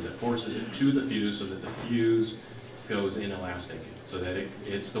that does is it forces it to the fuse so that the fuse goes inelastic, so that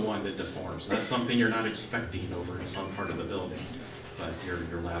it's the one that deforms. That's something you're not expecting over in some part of the building, but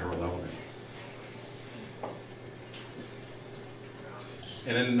your lateral element.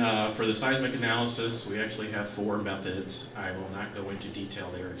 And then for the seismic analysis, we actually have 4 methods. I will not go into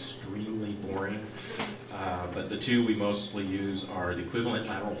detail. They're extremely boring. But the 2 we mostly use are the equivalent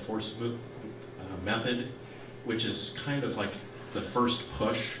lateral force method, which is kind of like the first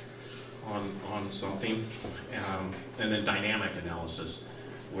push on something, and then dynamic analysis,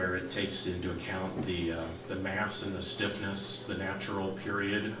 where it takes into account the mass and the stiffness, the natural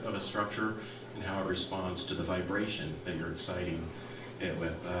period of a structure, and how it responds to the vibration that you're exciting it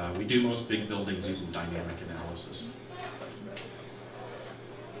with. We do most big buildings using dynamic analysis.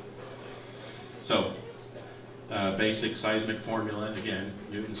 So, basic seismic formula, again,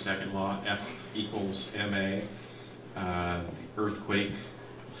 Newton's second law, F equals ma. Earthquake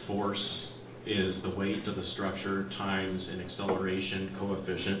force is the weight of the structure times an acceleration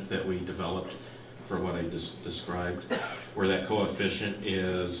coefficient that we developed for what I just described, where that coefficient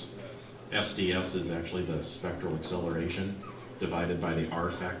is, SDS is actually the spectral acceleration, divided by the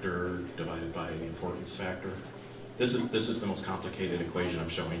R factor, divided by the importance factor. This is the most complicated equation I'm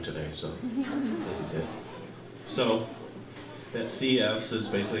showing today, so this is it. So that CS is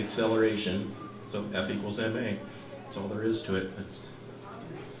basically acceleration, so F equals ma. That's all there is to it.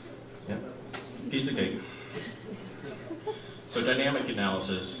 Yeah, piece of cake. So dynamic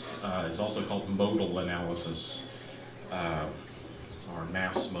analysis is also called modal analysis, or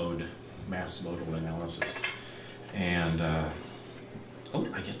mass modal analysis. And oh,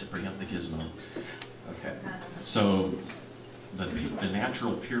 I get to bring up the gizmo. Okay. So the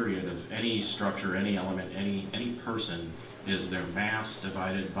natural period of any structure, any element, any person is their mass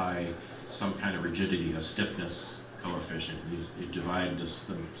divided by some kind of rigidity, a stiffness coefficient. You divide the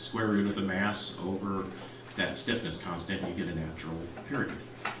square root of the mass over that stiffness constant, and you get a natural period.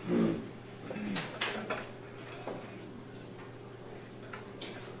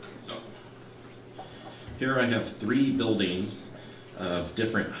 So here I have 3 buildings of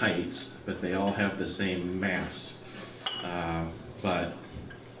different heights, but they all have the same mass. But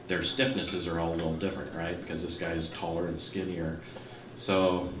their stiffnesses are all a little different, right? Because this guy is taller and skinnier.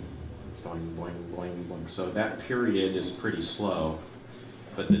 So boing, boing, boing, boing. So that period is pretty slow,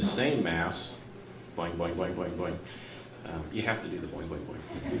 but the same mass, boing, boing, boing, boing, boing. You have to do the boing, boing, boing.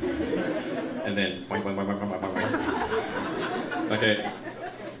 And then boing, boing, boing, boing, boing, boing, boing. Okay,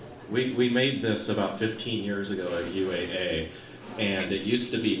 we made this about 15 years ago at UAA, and it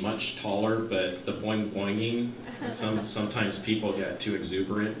used to be much taller, but the boing, boinging, sometimes people got too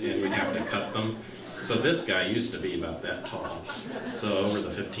exuberant and we'd have to cut them. So this guy used to be about that tall. So over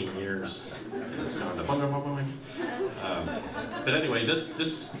the 15 years, it's gone to boing, boing, boing. But anyway, this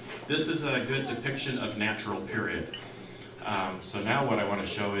is a good depiction of natural period. So now what I want to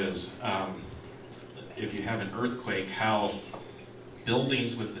show is, if you have an earthquake, how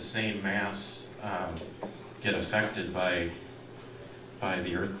buildings with the same mass get affected by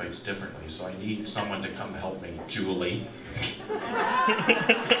the earthquakes differently. So I need someone to come help me. Julie.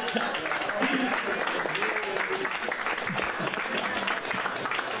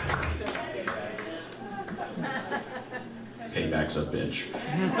 Payback's a bitch.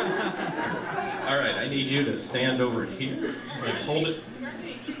 All right, I need you to stand over here and hold it.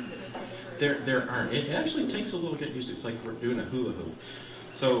 There aren't. It actually takes a little getting used to. It's like we're doing a hula hoop.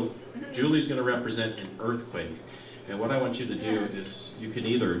 So Julie's going to represent an earthquake. And what I want you to do is you can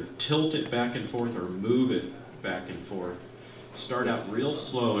either tilt it back and forth or move it back and forth. Start out real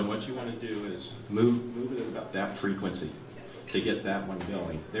slow, and what you want to do is move it at about that frequency to get that one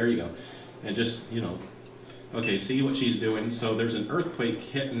going. There you go. And just, you know, okay, see what she's doing? So there's an earthquake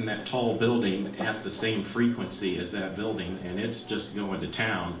hitting that tall building at the same frequency as that building, and it's just going to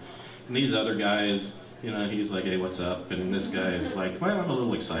town. And these other guys, you know, he's like, hey, what's up? And this guy is like, well, I'm a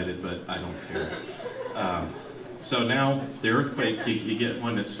little excited, but I don't care. So now the earthquake, you get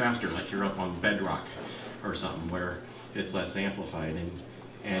one that's faster, like you're up on bedrock or something where it's less amplified,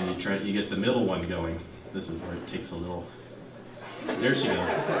 and you get the middle one going. This is where it takes a little. There she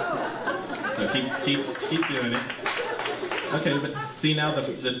goes. So keep doing it. Okay, but see now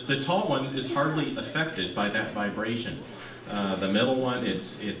the tall one is hardly affected by that vibration. The middle one,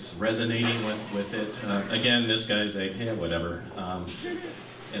 it's resonating with it. Again, this guy's like, hey, whatever.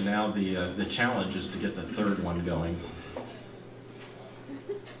 And now the challenge is to get the third one going.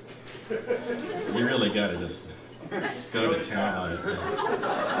 You really got to just go to town on it.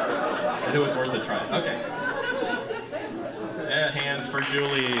 It was worth a try. Okay. A hand for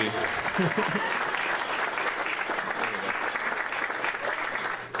Julie.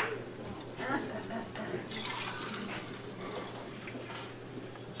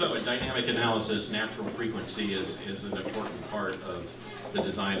 So in dynamic analysis, natural frequency is an important part of the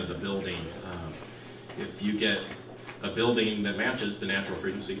design of the building. If you get a building that matches the natural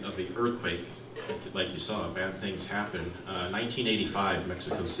frequency of the earthquake, like you saw, bad things happen. 1985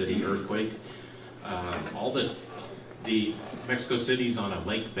 Mexico City earthquake. All the Mexico City's on a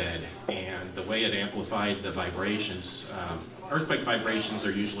lake bed, and the way it amplified the vibrations, earthquake vibrations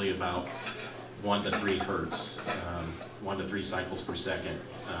are usually about 1 to 3 hertz, 1 to 3 cycles per second,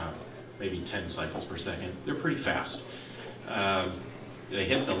 maybe 10 cycles per second. They're pretty fast. They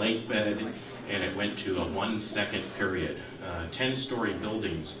hit the lake bed, and it went to a 1 second period. 10-story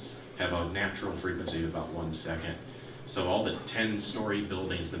buildings have a natural frequency of about 1 second. So all the 10-story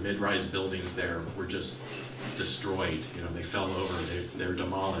buildings, the mid-rise buildings there, were just destroyed. You know, they fell over, they're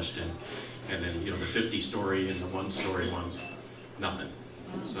demolished, and then, you know, the 50-story and the 1-story ones, nothing.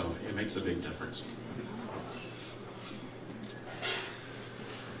 So it makes a big difference.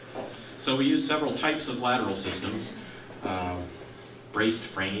 So we use several types of lateral systems. Braced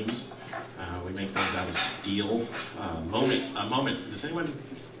frames, we make those out of steel. Does anyone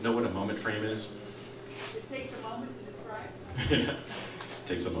know what a moment frame is? It takes a moment to describe.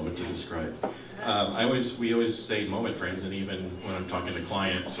 Takes a moment to describe. We always say moment frames, and even when I'm talking to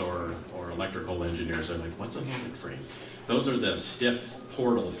clients or electrical engineers, they're like, what's a moment frame? Those are the stiff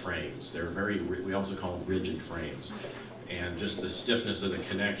portal frames. They're we also call them rigid frames. And just the stiffness of the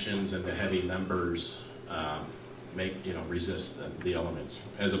connections and the heavy members resist the elements,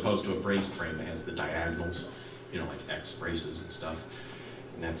 as opposed to a braced frame that has the diagonals, you know, like X braces and stuff.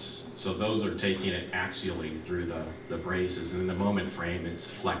 And so those are taking it axially through the braces, and in the moment frame, it's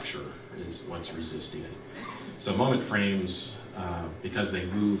flexure is what's resisting it. So moment frames, because they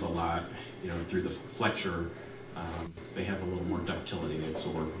move a lot, you know, through the flexure, they have a little more ductility, they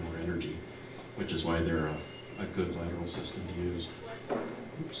absorb more energy, which is why they're a good lateral system to use.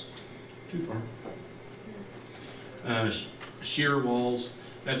 Oops, too far. Shear walls,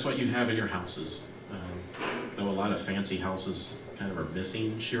 that's what you have in your houses. Though a lot of fancy houses kind of are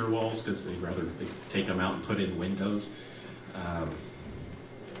missing shear walls because they take them out and put in windows,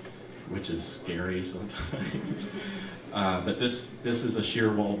 which is scary sometimes. But this is a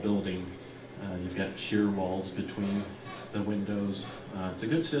shear wall building. You've got shear walls between the windows. It's a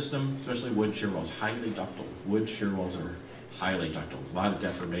good system, especially wood shear walls, highly ductile. Wood shear walls are highly ductile. A lot of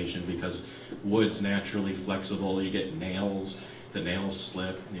deformation because wood's naturally flexible. You get nails, the nails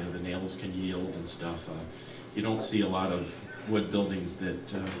slip, you know, the nails can yield and stuff. You don't see a lot of wood buildings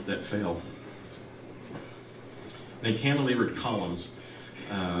that fail. And cantilevered columns.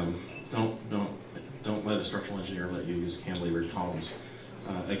 Don't let a structural engineer let you use cantilevered columns.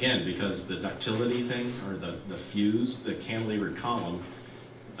 Again, because the ductility thing, or the fuse, the cantilevered column,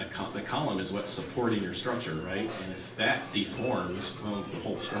 the column is what's supporting your structure, right? And if that deforms, well, the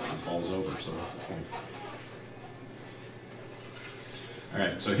whole structure falls over, so that's the point. All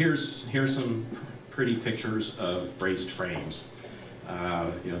right, so here's some pretty pictures of braced frames.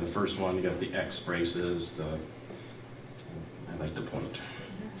 You know, the first one, you got the X braces, I like to point.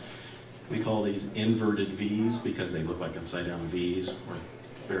 We call these inverted V's because they look like upside down V's. We're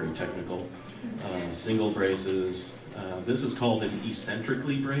very technical. Single braces. This is called an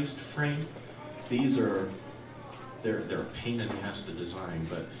eccentrically braced frame. These are, they're a pain in the ass to design,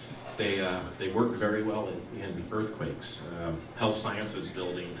 but they work very well in earthquakes. Health Sciences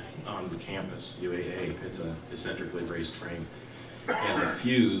building on the campus, UAA, it's a eccentrically braced frame. And the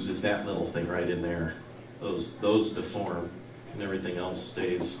fuse is that little thing right in there. Those deform and everything else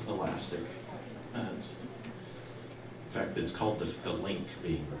stays elastic. In fact, it's called the link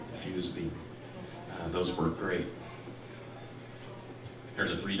beam, the fuse beam. Those work great.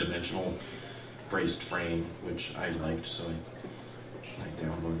 There's a three-dimensional braced frame, which I liked, so I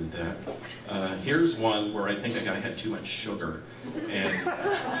downloaded that. Here's one where I think a guy had too much sugar, and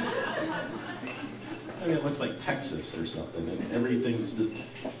I mean, it looks like Texas or something, and everything's just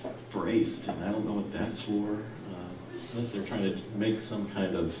braced, and I don't know what that's for, unless they're trying to make some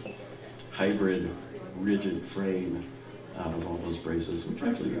kind of hybrid, rigid frame out of all those braces, which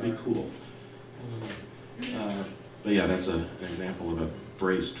actually would be cool. But yeah, that's an example of a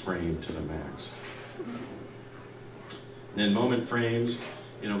braced frame to the max. And then moment frames,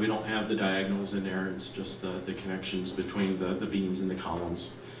 you know, we don't have the diagonals in there, it's just the connections between the beams and the columns.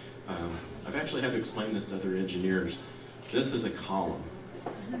 I've actually had to explain this to other engineers. This is a column.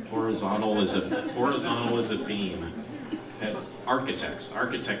 Horizontal is a beam. And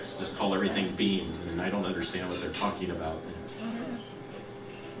architects just call everything beams, and I don't understand what they're talking about.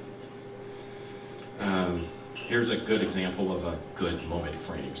 Here's a good example of a good moment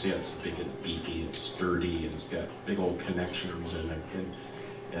frame. See, it's big and beefy and sturdy, and it's got big old connections and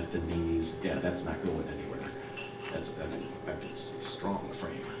at the knees. Yeah, that's not going anywhere. That's in fact, it's a strong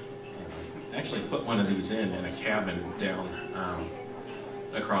frame. Actually put one of these in a cabin down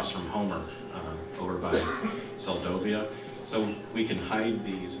across from Homer, over by Seldovia. So we can hide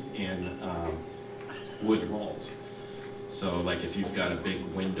these in wood walls. So like if you've got a big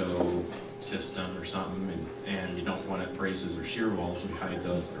window system or something and you don't want it braces or shear walls, we hide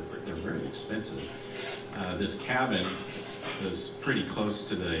those. They're very expensive. This cabin was pretty close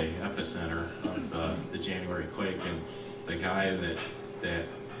to the epicenter of the January quake, and the guy that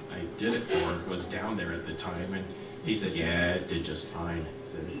I did it for was down there at the time, and he said, yeah, it did just fine.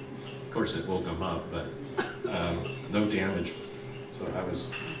 He said, of course it woke him up, but no damage. So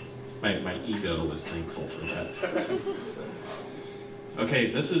my ego was thankful for that.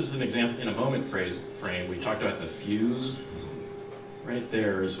 Okay, this is an example in a moment frame. We talked about the fuse. Right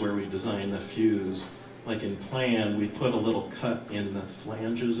there is where we designed the fuse. Like in plan, we put a little cut in the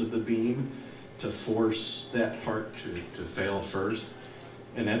flanges of the beam to force that part to fail first.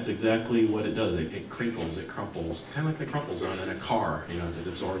 And that's exactly what it does. It crinkles, it crumples, kind of like the crumple zone in a car, you know, that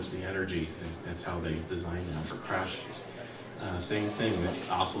absorbs the energy. And that's how they design them for crashes. Same thing, it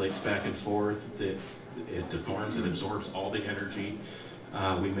oscillates back and forth, it deforms, it absorbs all the energy.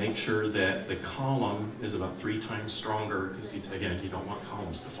 We make sure that the column is about 3 times stronger, because again, you don't want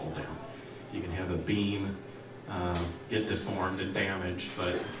columns to fall down. You can have a beam get deformed and damaged,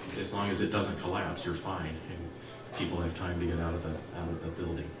 but as long as it doesn't collapse, you're fine. And people have time to get out of the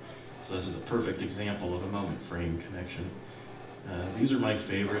building. So this is a perfect example of a moment frame connection. These are my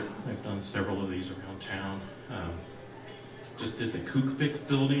favorite. I've done several of these around town. Just did the Kookpik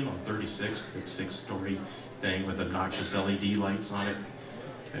building on 36th, the 6-story thing with obnoxious LED lights on it.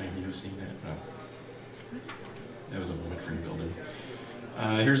 If any of you have seen that, no. That was a moment frame building.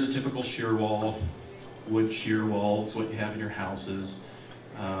 Here's a typical shear wall. Wood shear wall is what you have in your houses.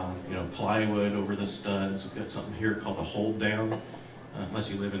 You know, plywood over the studs. We've got something here called a hold down.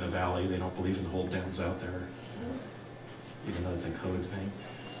 Unless you live in the valley, they don't believe in hold downs out there, even though it's a code thing.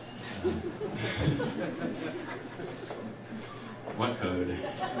 What code?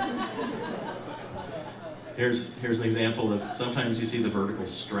 Here's an example of, sometimes you see the vertical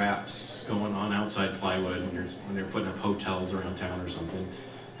straps going on outside plywood when they're putting up hotels around town or something.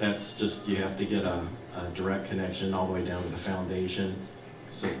 That's just, you have to get a direct connection all the way down to the foundation.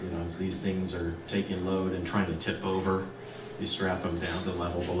 So, you know, as these things are taking load and trying to tip over, you strap them down to the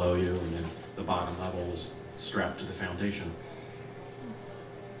level below you, and then the bottom level is strapped to the foundation.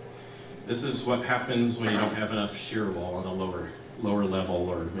 This is what happens when you don't have enough shear wall on a lower level,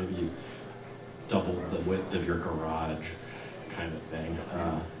 or maybe you double the width of your garage kind of thing,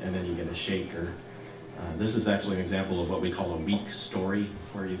 and then you get a shaker. This is actually an example of what we call a weak story,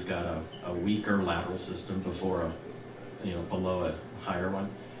 where you've got a weaker lateral system below a higher one,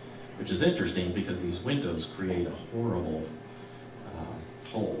 which is interesting because these windows create a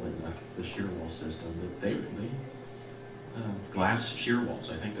hole in the shear wall system. They glass shear walls,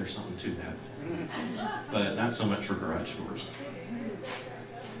 I think there's something to that. But not so much for garage doors.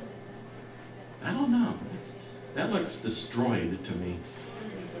 I don't know. That looks destroyed to me.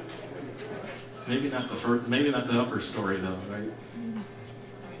 Maybe not the upper story though, right?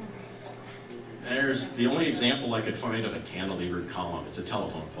 There's the only example I could find of a cantilevered column. It's a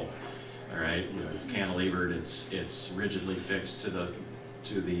telephone pole. All right, you know, it's cantilevered. It's rigidly fixed to the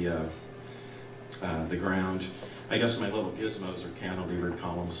ground. I guess my little gizmos are cantilevered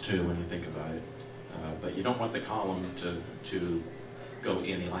columns too when you think about it. But you don't want the column to go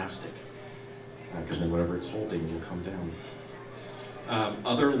inelastic, because then whatever it's holding will come down.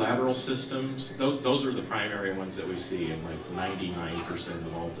 Other lateral systems, those are the primary ones that we see in like 99%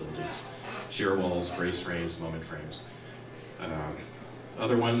 of all buildings. Shear walls, brace frames, moment frames.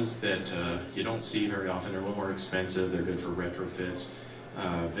 Other ones that you don't see very often, they're a little more expensive, they're good for retrofits.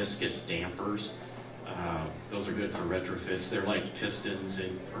 Viscous dampers, those are good for retrofits. They're like pistons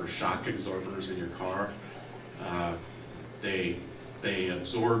or shock absorbers in your car. They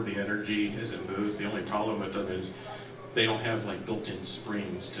absorb the energy as it moves. The only problem with them is they don't have like built-in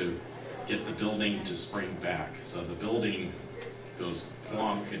springs to get the building to spring back. So the building goes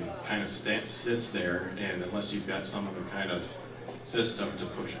plonk and kind of sits there, and unless you've got some other kind of system to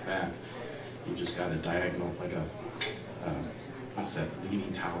push it back, you just got a diagonal, like a, what's that,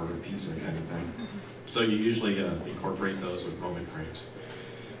 leaning tower or Pisa kind of thing. So you usually incorporate those with moment frames.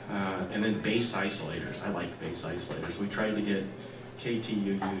 And then base isolators. I like base isolators. We tried to get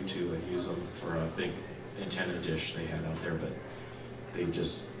KTUU to use them for a big antenna dish they had out there, but they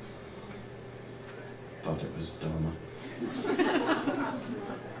just thought it was dumb.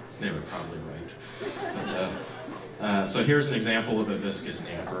 They were probably right. But, so here's an example of a viscous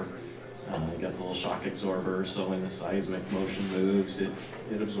damper. You got the little shock absorber, so when the seismic motion moves, it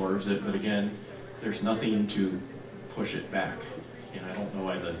absorbs it, but again, there's nothing to push it back. And I don't know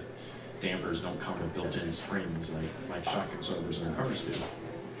why the dampers don't come with built-in springs like shock absorbers in cars do.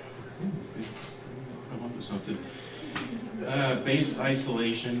 I want something. Base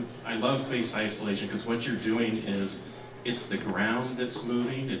isolation. I love base isolation because what you're doing is it's the ground that's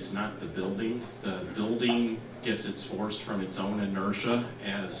moving, it's not the building. The building gets its force from its own inertia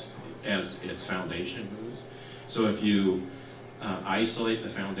as its foundation moves. So if you isolate the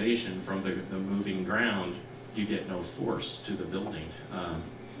foundation from the moving ground, you get no force to the building.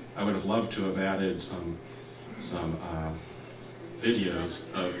 I would have loved to have added some videos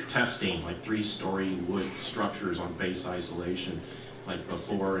of testing, like 3-story wood structures on base isolation, like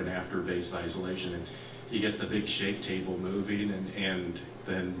before and after base isolation. And you get the big shake table moving, and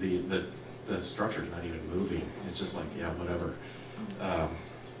then the structure's not even moving. It's just like, yeah, whatever.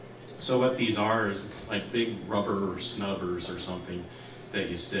 So what these are is like big rubber snubbers or something that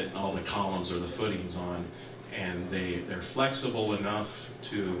you sit all the columns or the footings on, and they're flexible enough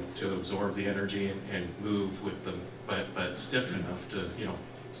to absorb the energy and move with them, but stiff enough to, you know,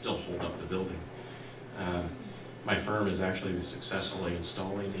 still hold up the building. My firm is actually successfully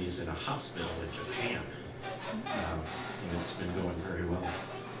installing these in a hospital in Japan, and it's been going very well.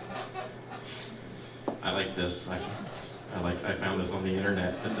 I like this. I found this on the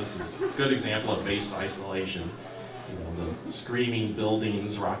internet, that this is a good example of base isolation. You know, the screaming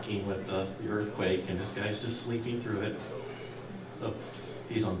buildings rocking with the earthquake, and this guy's just sleeping through it. So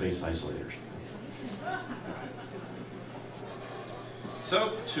he's on base isolators.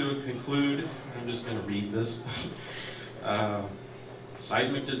 So to conclude, I'm just going to read this.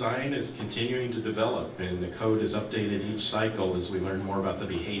 Seismic design is continuing to develop, and the code is updated each cycle as we learn more about the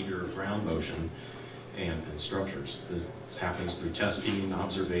behavior of ground motion and structures. This happens through testing,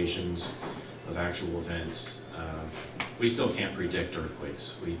 observations of actual events. We still can't predict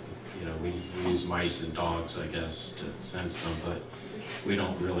earthquakes. We use mice and dogs, I guess, to sense them, but we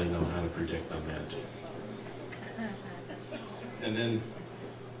don't really know how to predict them yet. And then,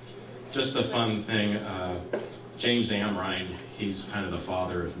 just a fun thing, James Amrine, he's kind of the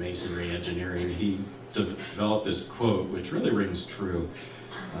father of masonry engineering. He developed this quote, which really rings true.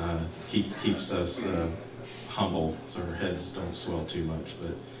 He keeps us humble, so our heads don't swell too much.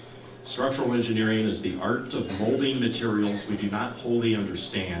 But structural engineering is the art of molding materials we do not wholly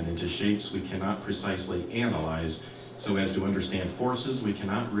understand into shapes we cannot precisely analyze, so as to understand forces we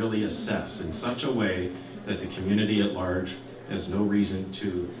cannot really assess in such a way that the community at large has no reason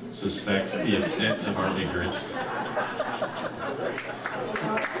to suspect the extent of our ignorance.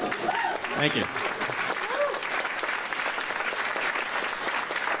 Thank you.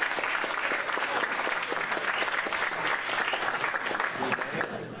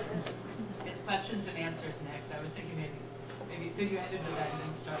 It's questions and answers next. I was thinking maybe maybe you ended with that and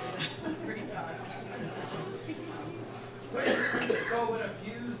then started that. Pretty tough. So when a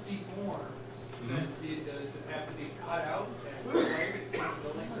fuse deforms, does it have to be cut out and replaced and the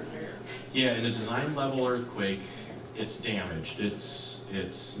building repaired? Yeah, in a design level earthquake, it's damaged.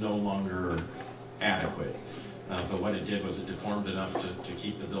 It's no longer adequate. But what it did was it deformed enough to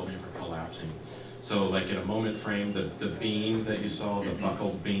keep the building from collapsing. So like in a moment frame, the beam that you saw, the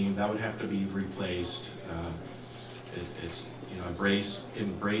buckled beam, that would have to be replaced. It's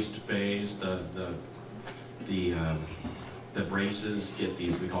in braced bays, the braces get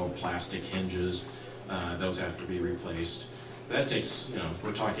these, we call plastic hinges. Those have to be replaced. That takes,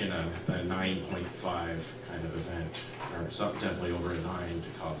 we're talking a 9.5 kind of event, or something definitely over a 9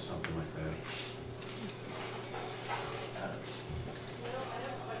 to cause something like that.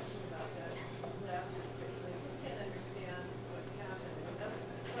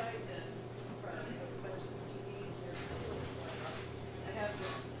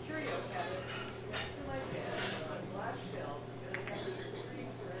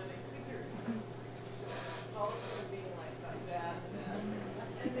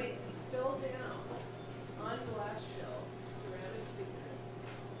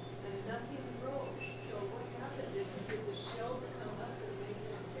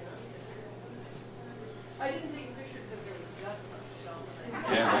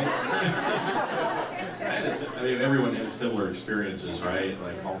 Everyone has similar experiences, right?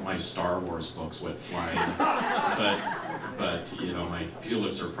 Like all my Star Wars books went flying, but my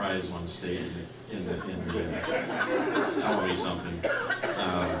Pulitzer Prize one stayed in the it's telling me something.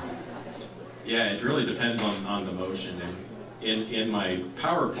 Yeah, it really depends on the motion. And in my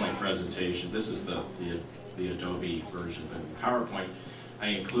PowerPoint presentation, this is the Adobe version, but in PowerPoint, I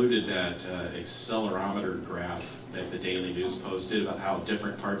included that accelerometer graph that the Daily News posted about how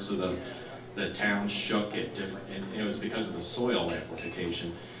different parts of the town shook at different, and it was because of the soil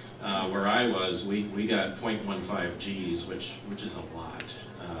amplification. Where I was, we got 0.15 Gs, which is a lot.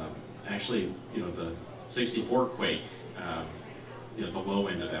 Actually, the 64 quake, the low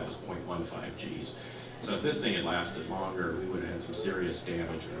end of that was 0.15 Gs. So if this thing had lasted longer, we would have had some serious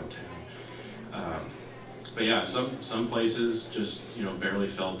damage around town. But yeah, some places just barely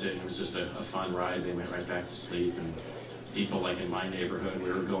felt it. It was just a fun ride. They went right back to sleep, and people like in my neighborhood, we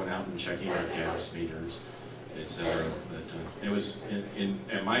were going out and checking our gas meters, etc. But it was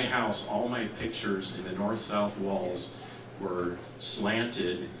at my house. All my pictures in the north-south walls were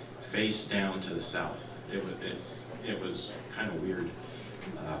slanted face down to the south. It was kind of weird.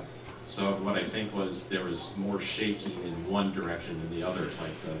 So what I think was there was more shaking in one direction than the other,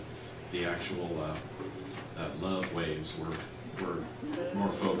 like the actual love waves were more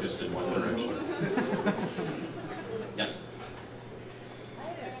focused in one direction. Yes? I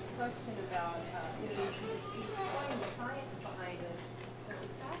had a question about, explaining the science behind it, but the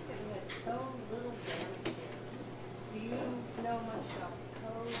fact that we had so little damage here. Do you know much about the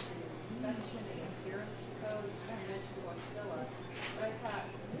code, the inspection, the adherence code? You kind of mentioned Wasilla, but I thought,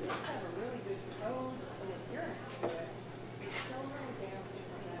 we must have a really good code and adherence to it. There's so little damage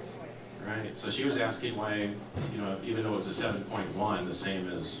from that point. Right, so she was asking why, even though it was a 7.1, the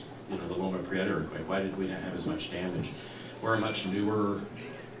same as the Loma Prieta earthquake, why did we not have as much damage? We're a much newer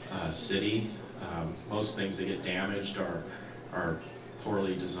city. Most things that get damaged are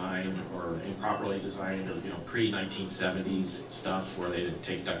poorly designed or improperly designed, or pre-1970s stuff where they didn't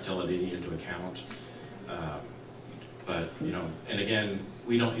take ductility into account. But and again,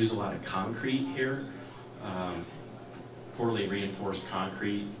 we don't use a lot of concrete here. Poorly reinforced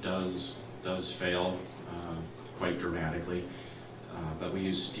concrete does fail quite dramatically. But we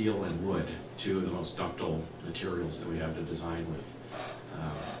use steel and wood, two of the most ductile materials that we have to design with.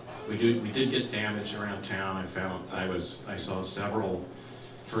 We did get damage around town. I saw several,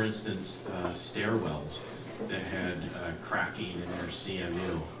 for instance, stairwells that had cracking in their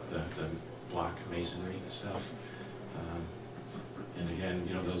CMU, the block masonry stuff. And again,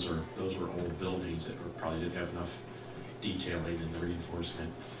 those were old buildings that probably didn't have enough detailing in the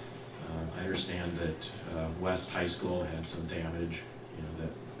reinforcement. I understand that West High School had some damage.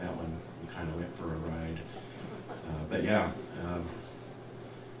 That one we kind of went for a ride. But yeah,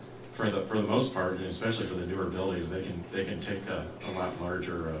 for the most part, and especially for the newer buildings, they can take a lot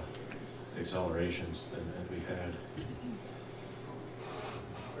larger accelerations than we had.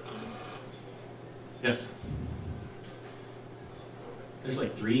 Yes. There's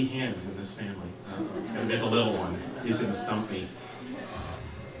like 3 hands in this family. It's gonna be the little one. He's gonna stump me.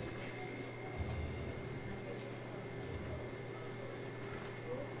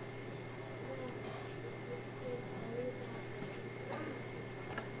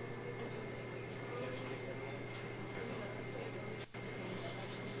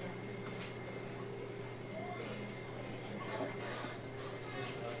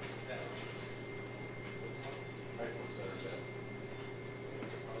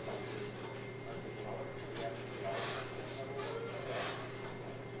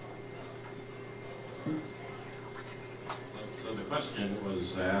 So the question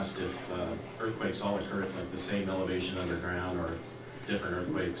was asked if earthquakes all occur at like the same elevation underground, or different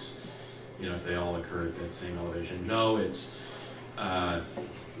earthquakes, you know, if they all occur at that same elevation. No, it's a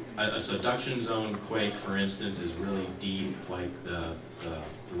subduction zone quake, for instance, is really deep. Like the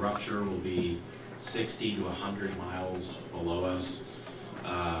rupture will be 60 to 100 miles below us.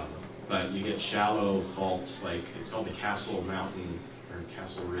 But you get shallow faults, like it's called the Castle Mountain or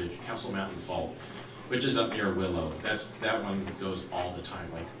Castle Ridge, Castle Mountain Fault, which is up near Willow. That one goes all the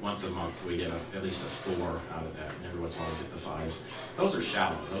time. Like once a month we get at least a 4 out of that, and every once in a while we get the 5s. Those are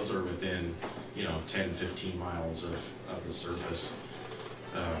shallow. Those are within, you know, 10, 15 miles of the surface.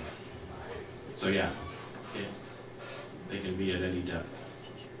 So yeah, they can be at any depth.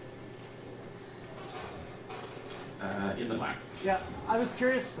 In the black. Yeah, I was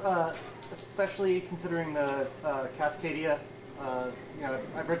curious, especially considering the Cascadia. You know,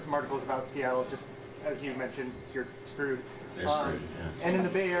 I've read some articles about Seattle. Just as you mentioned, you're screwed. They're screwed. Yeah. And in the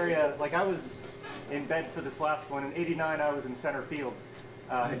Bay Area, like I was in bed for this last one. In '89, I was in center field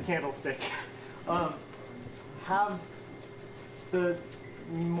at Candlestick. Have the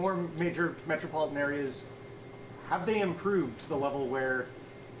more major metropolitan areas, have they improved to the level where,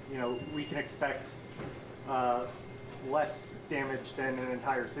 you know, we can expect less damage than an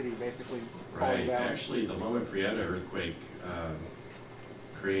entire city basically falling Right. down? Actually, the Loma Prieta earthquake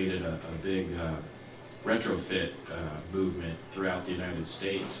created a big retrofit movement throughout the United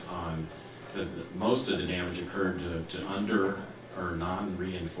States. On most of the damage occurred to under or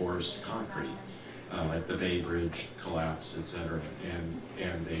non-reinforced concrete, like the Bay Bridge collapse, etc.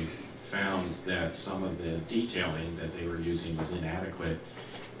 And they found that some of the detailing that they were using was inadequate,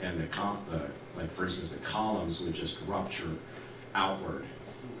 and like for instance, the columns would just rupture outward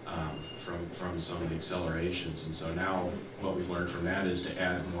from some of the accelerations. And so now what we've learned from that is to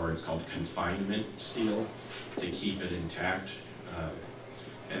add more, it's called confinement steel, to keep it intact.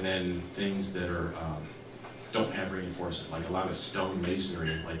 And then things that are don't have reinforcement, like a lot of stone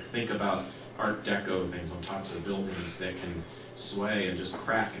masonry. Like think about Art Deco things on tops of buildings that can sway and just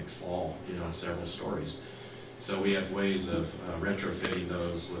crack and fall, you know, several stories. So we have ways of retrofitting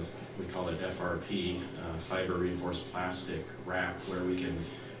those with, we call it FRP, fiber reinforced plastic wrap, where we can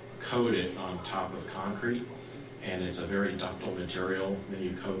coat it on top of concrete, and it's a very ductile material. Then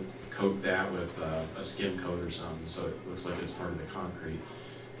you coat that with a skim coat or something, so it looks like it's part of the concrete.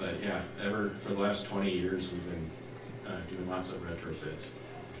 But yeah, for the last 20 years, we've been doing lots of retrofits.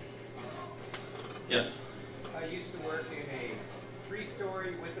 Yes? I used to work in a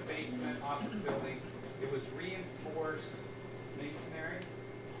 3-story with a basement office building. It was reinforced masonry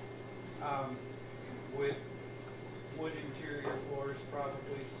with wood interior floors,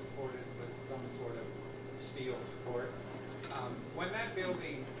 probably supported with some sort of steel support. When that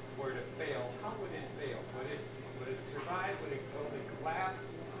building were to fail, how would it fail? Would it survive? Would it collapse?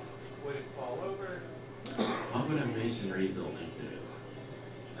 Would it fall over? What would a masonry building do?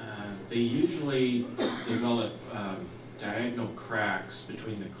 They usually develop diagonal cracks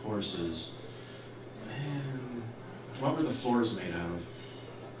between the courses. And what were the floors made out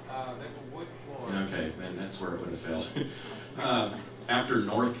of? They were wood floors. Okay, then that's where it would have failed. After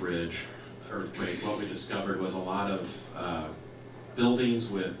Northridge earthquake, what we discovered was a lot of buildings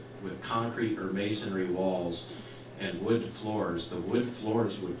with concrete or masonry walls and wood floors. The wood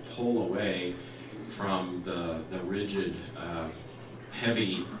floors would pull away from the rigid,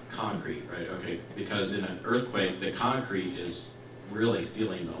 heavy concrete, right? Okay, because in an earthquake, the concrete is really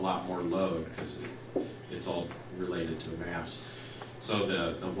feeling a lot more load because it's all related to the mass. So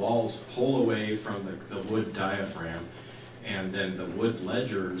the walls pull away from the wood diaphragm, and then the wood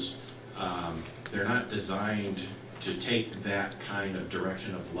ledgers, they're not designed to take that kind of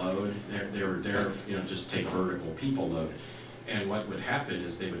direction of load. They're there, you know, just take vertical people load. And what would happen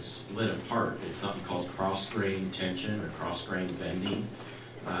is they would split apart. It's something called cross-grain tension or cross-grain bending.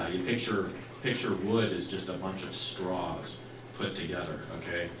 You picture wood as just a bunch of straws put together,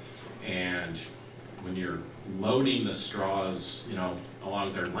 okay? And when you're loading the straws, you know,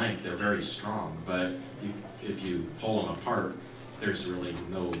 along their length, they're very strong, but if you pull them apart, there's really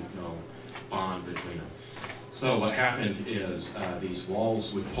no bond between them. So what happened is these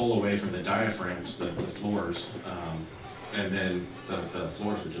walls would pull away from the diaphragms, the floors, and then the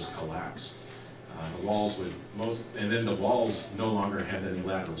floors would just collapse. The walls would, and then the walls no longer had any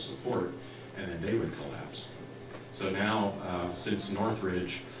lateral support, and then they would collapse. So now, since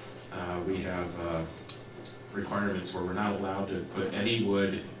Northridge, we have requirements where we're not allowed to put any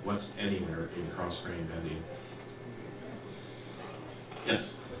wood anywhere in cross-grain bending.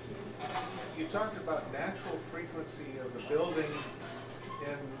 Yes? You talked about natural frequency of the building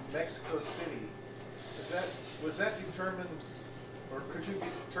in Mexico City. Was that determined, or could you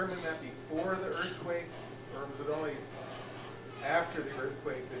determine that before the earthquake, or was it only after the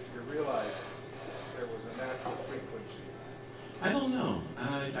earthquake that you realized there was a natural frequency? I don't know.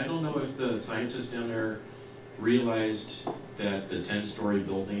 I don't know if the scientists down there realized that the 10-story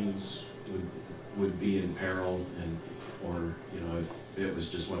buildings would be in peril, and or if it was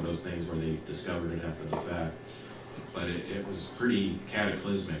just one of those things where they discovered it after the fact. But it was pretty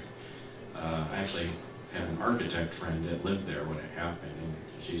cataclysmic. I actually have an architect friend that lived there when it happened, and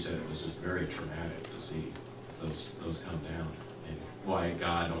she said it was just very traumatic to see those come down, and why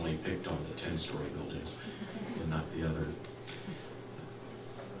God only picked on the 10-story buildings and not the other.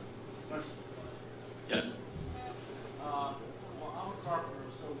 Yes? Well, I'm a carpenter,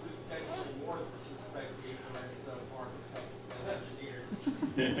 so we technically more than suspect the ignorance of architects and engineers.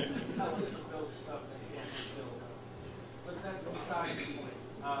 Tell us to build stuff that can't be built. But that's beside the point.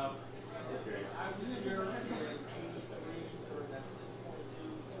 I was here in 83 during that 6.2.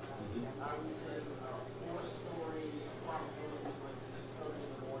 I was in a 4-story apartment. It was like 6:30 in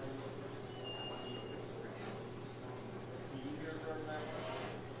the morning. Were you here during that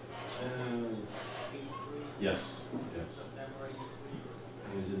one? 83? Yes, yes.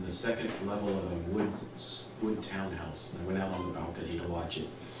 I was in the second level of a wood townhouse. I went out on the balcony to watch it.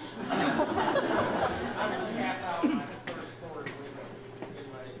 I was half out my first story window in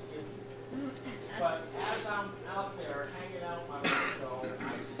my skin. But as I'm out there hanging out my window,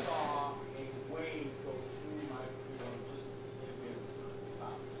 I saw a wave go through my window. It was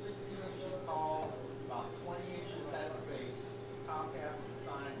about 60 inches tall, about 20 inches at the base, top half was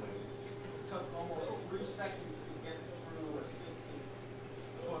sine wave. It took almost 3 seconds to get through a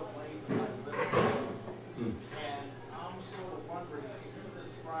 60-foot length of my living. And I'm sort of wondering, can you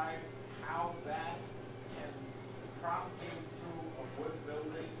describe how that can propagate through a wood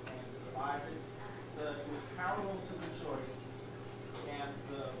building and survive it? It was parallel to the joists, and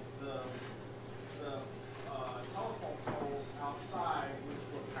the telephone poles outside, which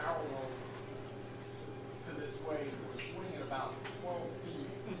were parallel to this wave, were swinging about 12 feet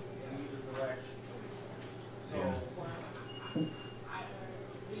in either direction. So,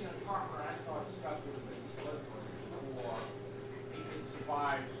 being a carpenter, I thought stuff would have been slippery, or it could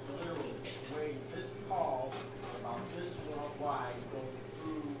survive literally a wave this tall, about this wide, going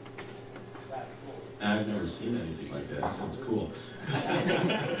through that floor. I've never seen anything like that. That sounds cool.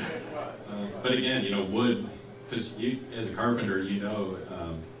 But again, wood, because you, as a carpenter,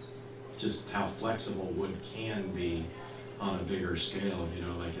 just how flexible wood can be on a bigger scale.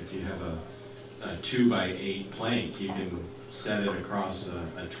 Like if you have a 2x8 plank, you can set it across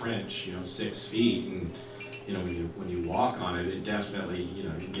a trench, 6 feet, and when you walk on it, it definitely, you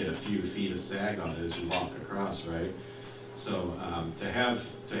can get a few feet of sag on it as you walk across, right? So to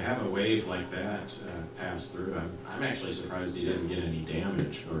have a wave like that pass through, I'm actually surprised you didn't get any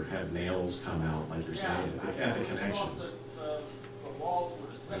damage or have nails come out, like you're saying, at the connections. The walls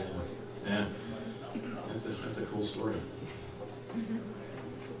were separated. Yeah, that's a cool story.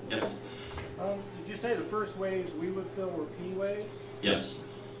 Yes? Did you say the first waves we would feel were P waves? Yes.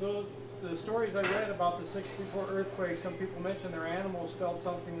 So the stories I read about the 64 earthquake, some people mentioned their animals felt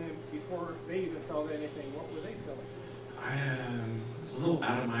something before they even felt anything. What were they feeling? It's a little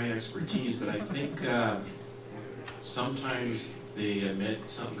out of my expertise, but I think sometimes they emit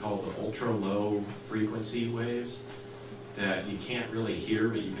something called the ultra-low frequency waves that you can't really hear,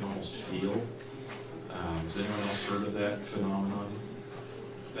 but you can almost feel. Has anyone else heard of that phenomenon?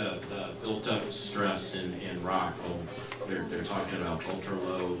 The built-up stress in rock, they're talking about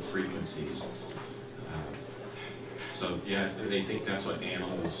ultra-low frequencies. So yeah, they think that's what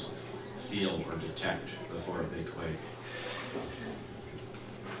animals feel or detect before a big quake.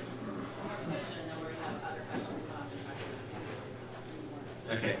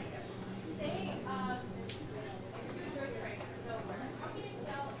 Okay. Say, if huge earthquake is over, how can you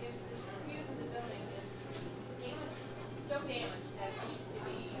tell if the fuse in the building is damaged, so damaged that needs to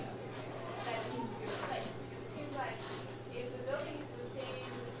be replaced? It seems like if the building is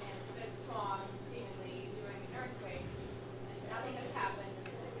sustained and stood strong, seemingly during an earthquake, and nothing has happened,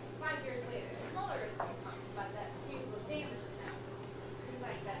 5 years later, a smaller earthquake comes, but that fuse was damaged now. It seems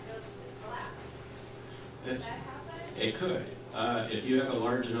like that building could collapse. Does that happen? It could. If you have a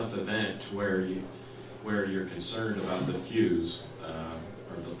large enough event where you're concerned about the fuse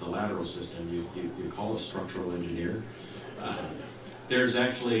or the lateral system, you call a structural engineer. There's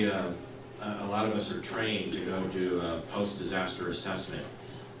actually a lot of us are trained to go do a post-disaster assessment.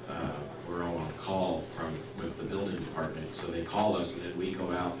 We're all on call with the building department, so they call us and then we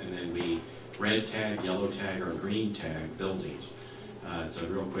go out and then we red tag, yellow tag, or green tag buildings. It's a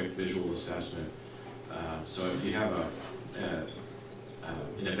real quick visual assessment. So if you have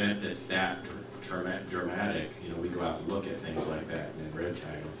an event that's that dramatic, we go out and look at things like that and then red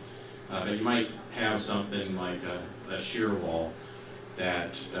tag them. But you might have something like a shear wall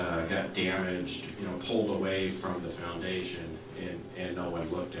that got damaged, pulled away from the foundation, and no one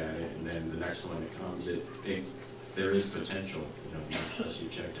looked at it, and then the next one that comes, there is potential, unless you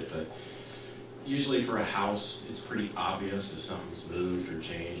checked it. But usually for a house, it's pretty obvious if something's moved or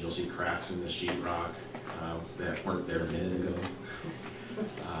changed. You'll see cracks in the sheetrock that weren't there a minute ago.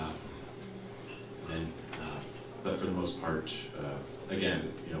 But for the most part,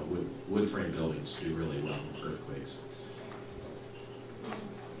 again, wood frame buildings do really well with earthquakes.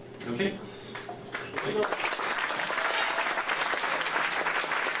 Okay.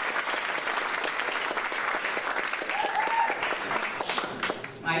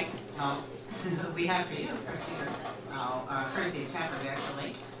 Mike, we have for you, courtesy of Tapper,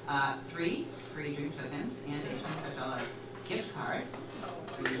 actually, 3 free drink tokens and a $25 gift card.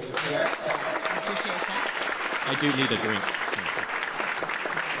 Here, so appreciate that. I do need a drink.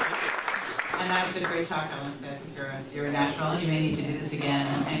 And that was a great talk, I want to say. I think you're a natural. You may need to do this again.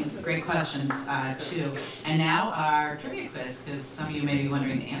 And great questions, too. And now our trivia quiz, because some of you may be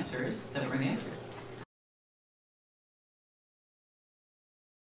wondering the answers that we're going to answer.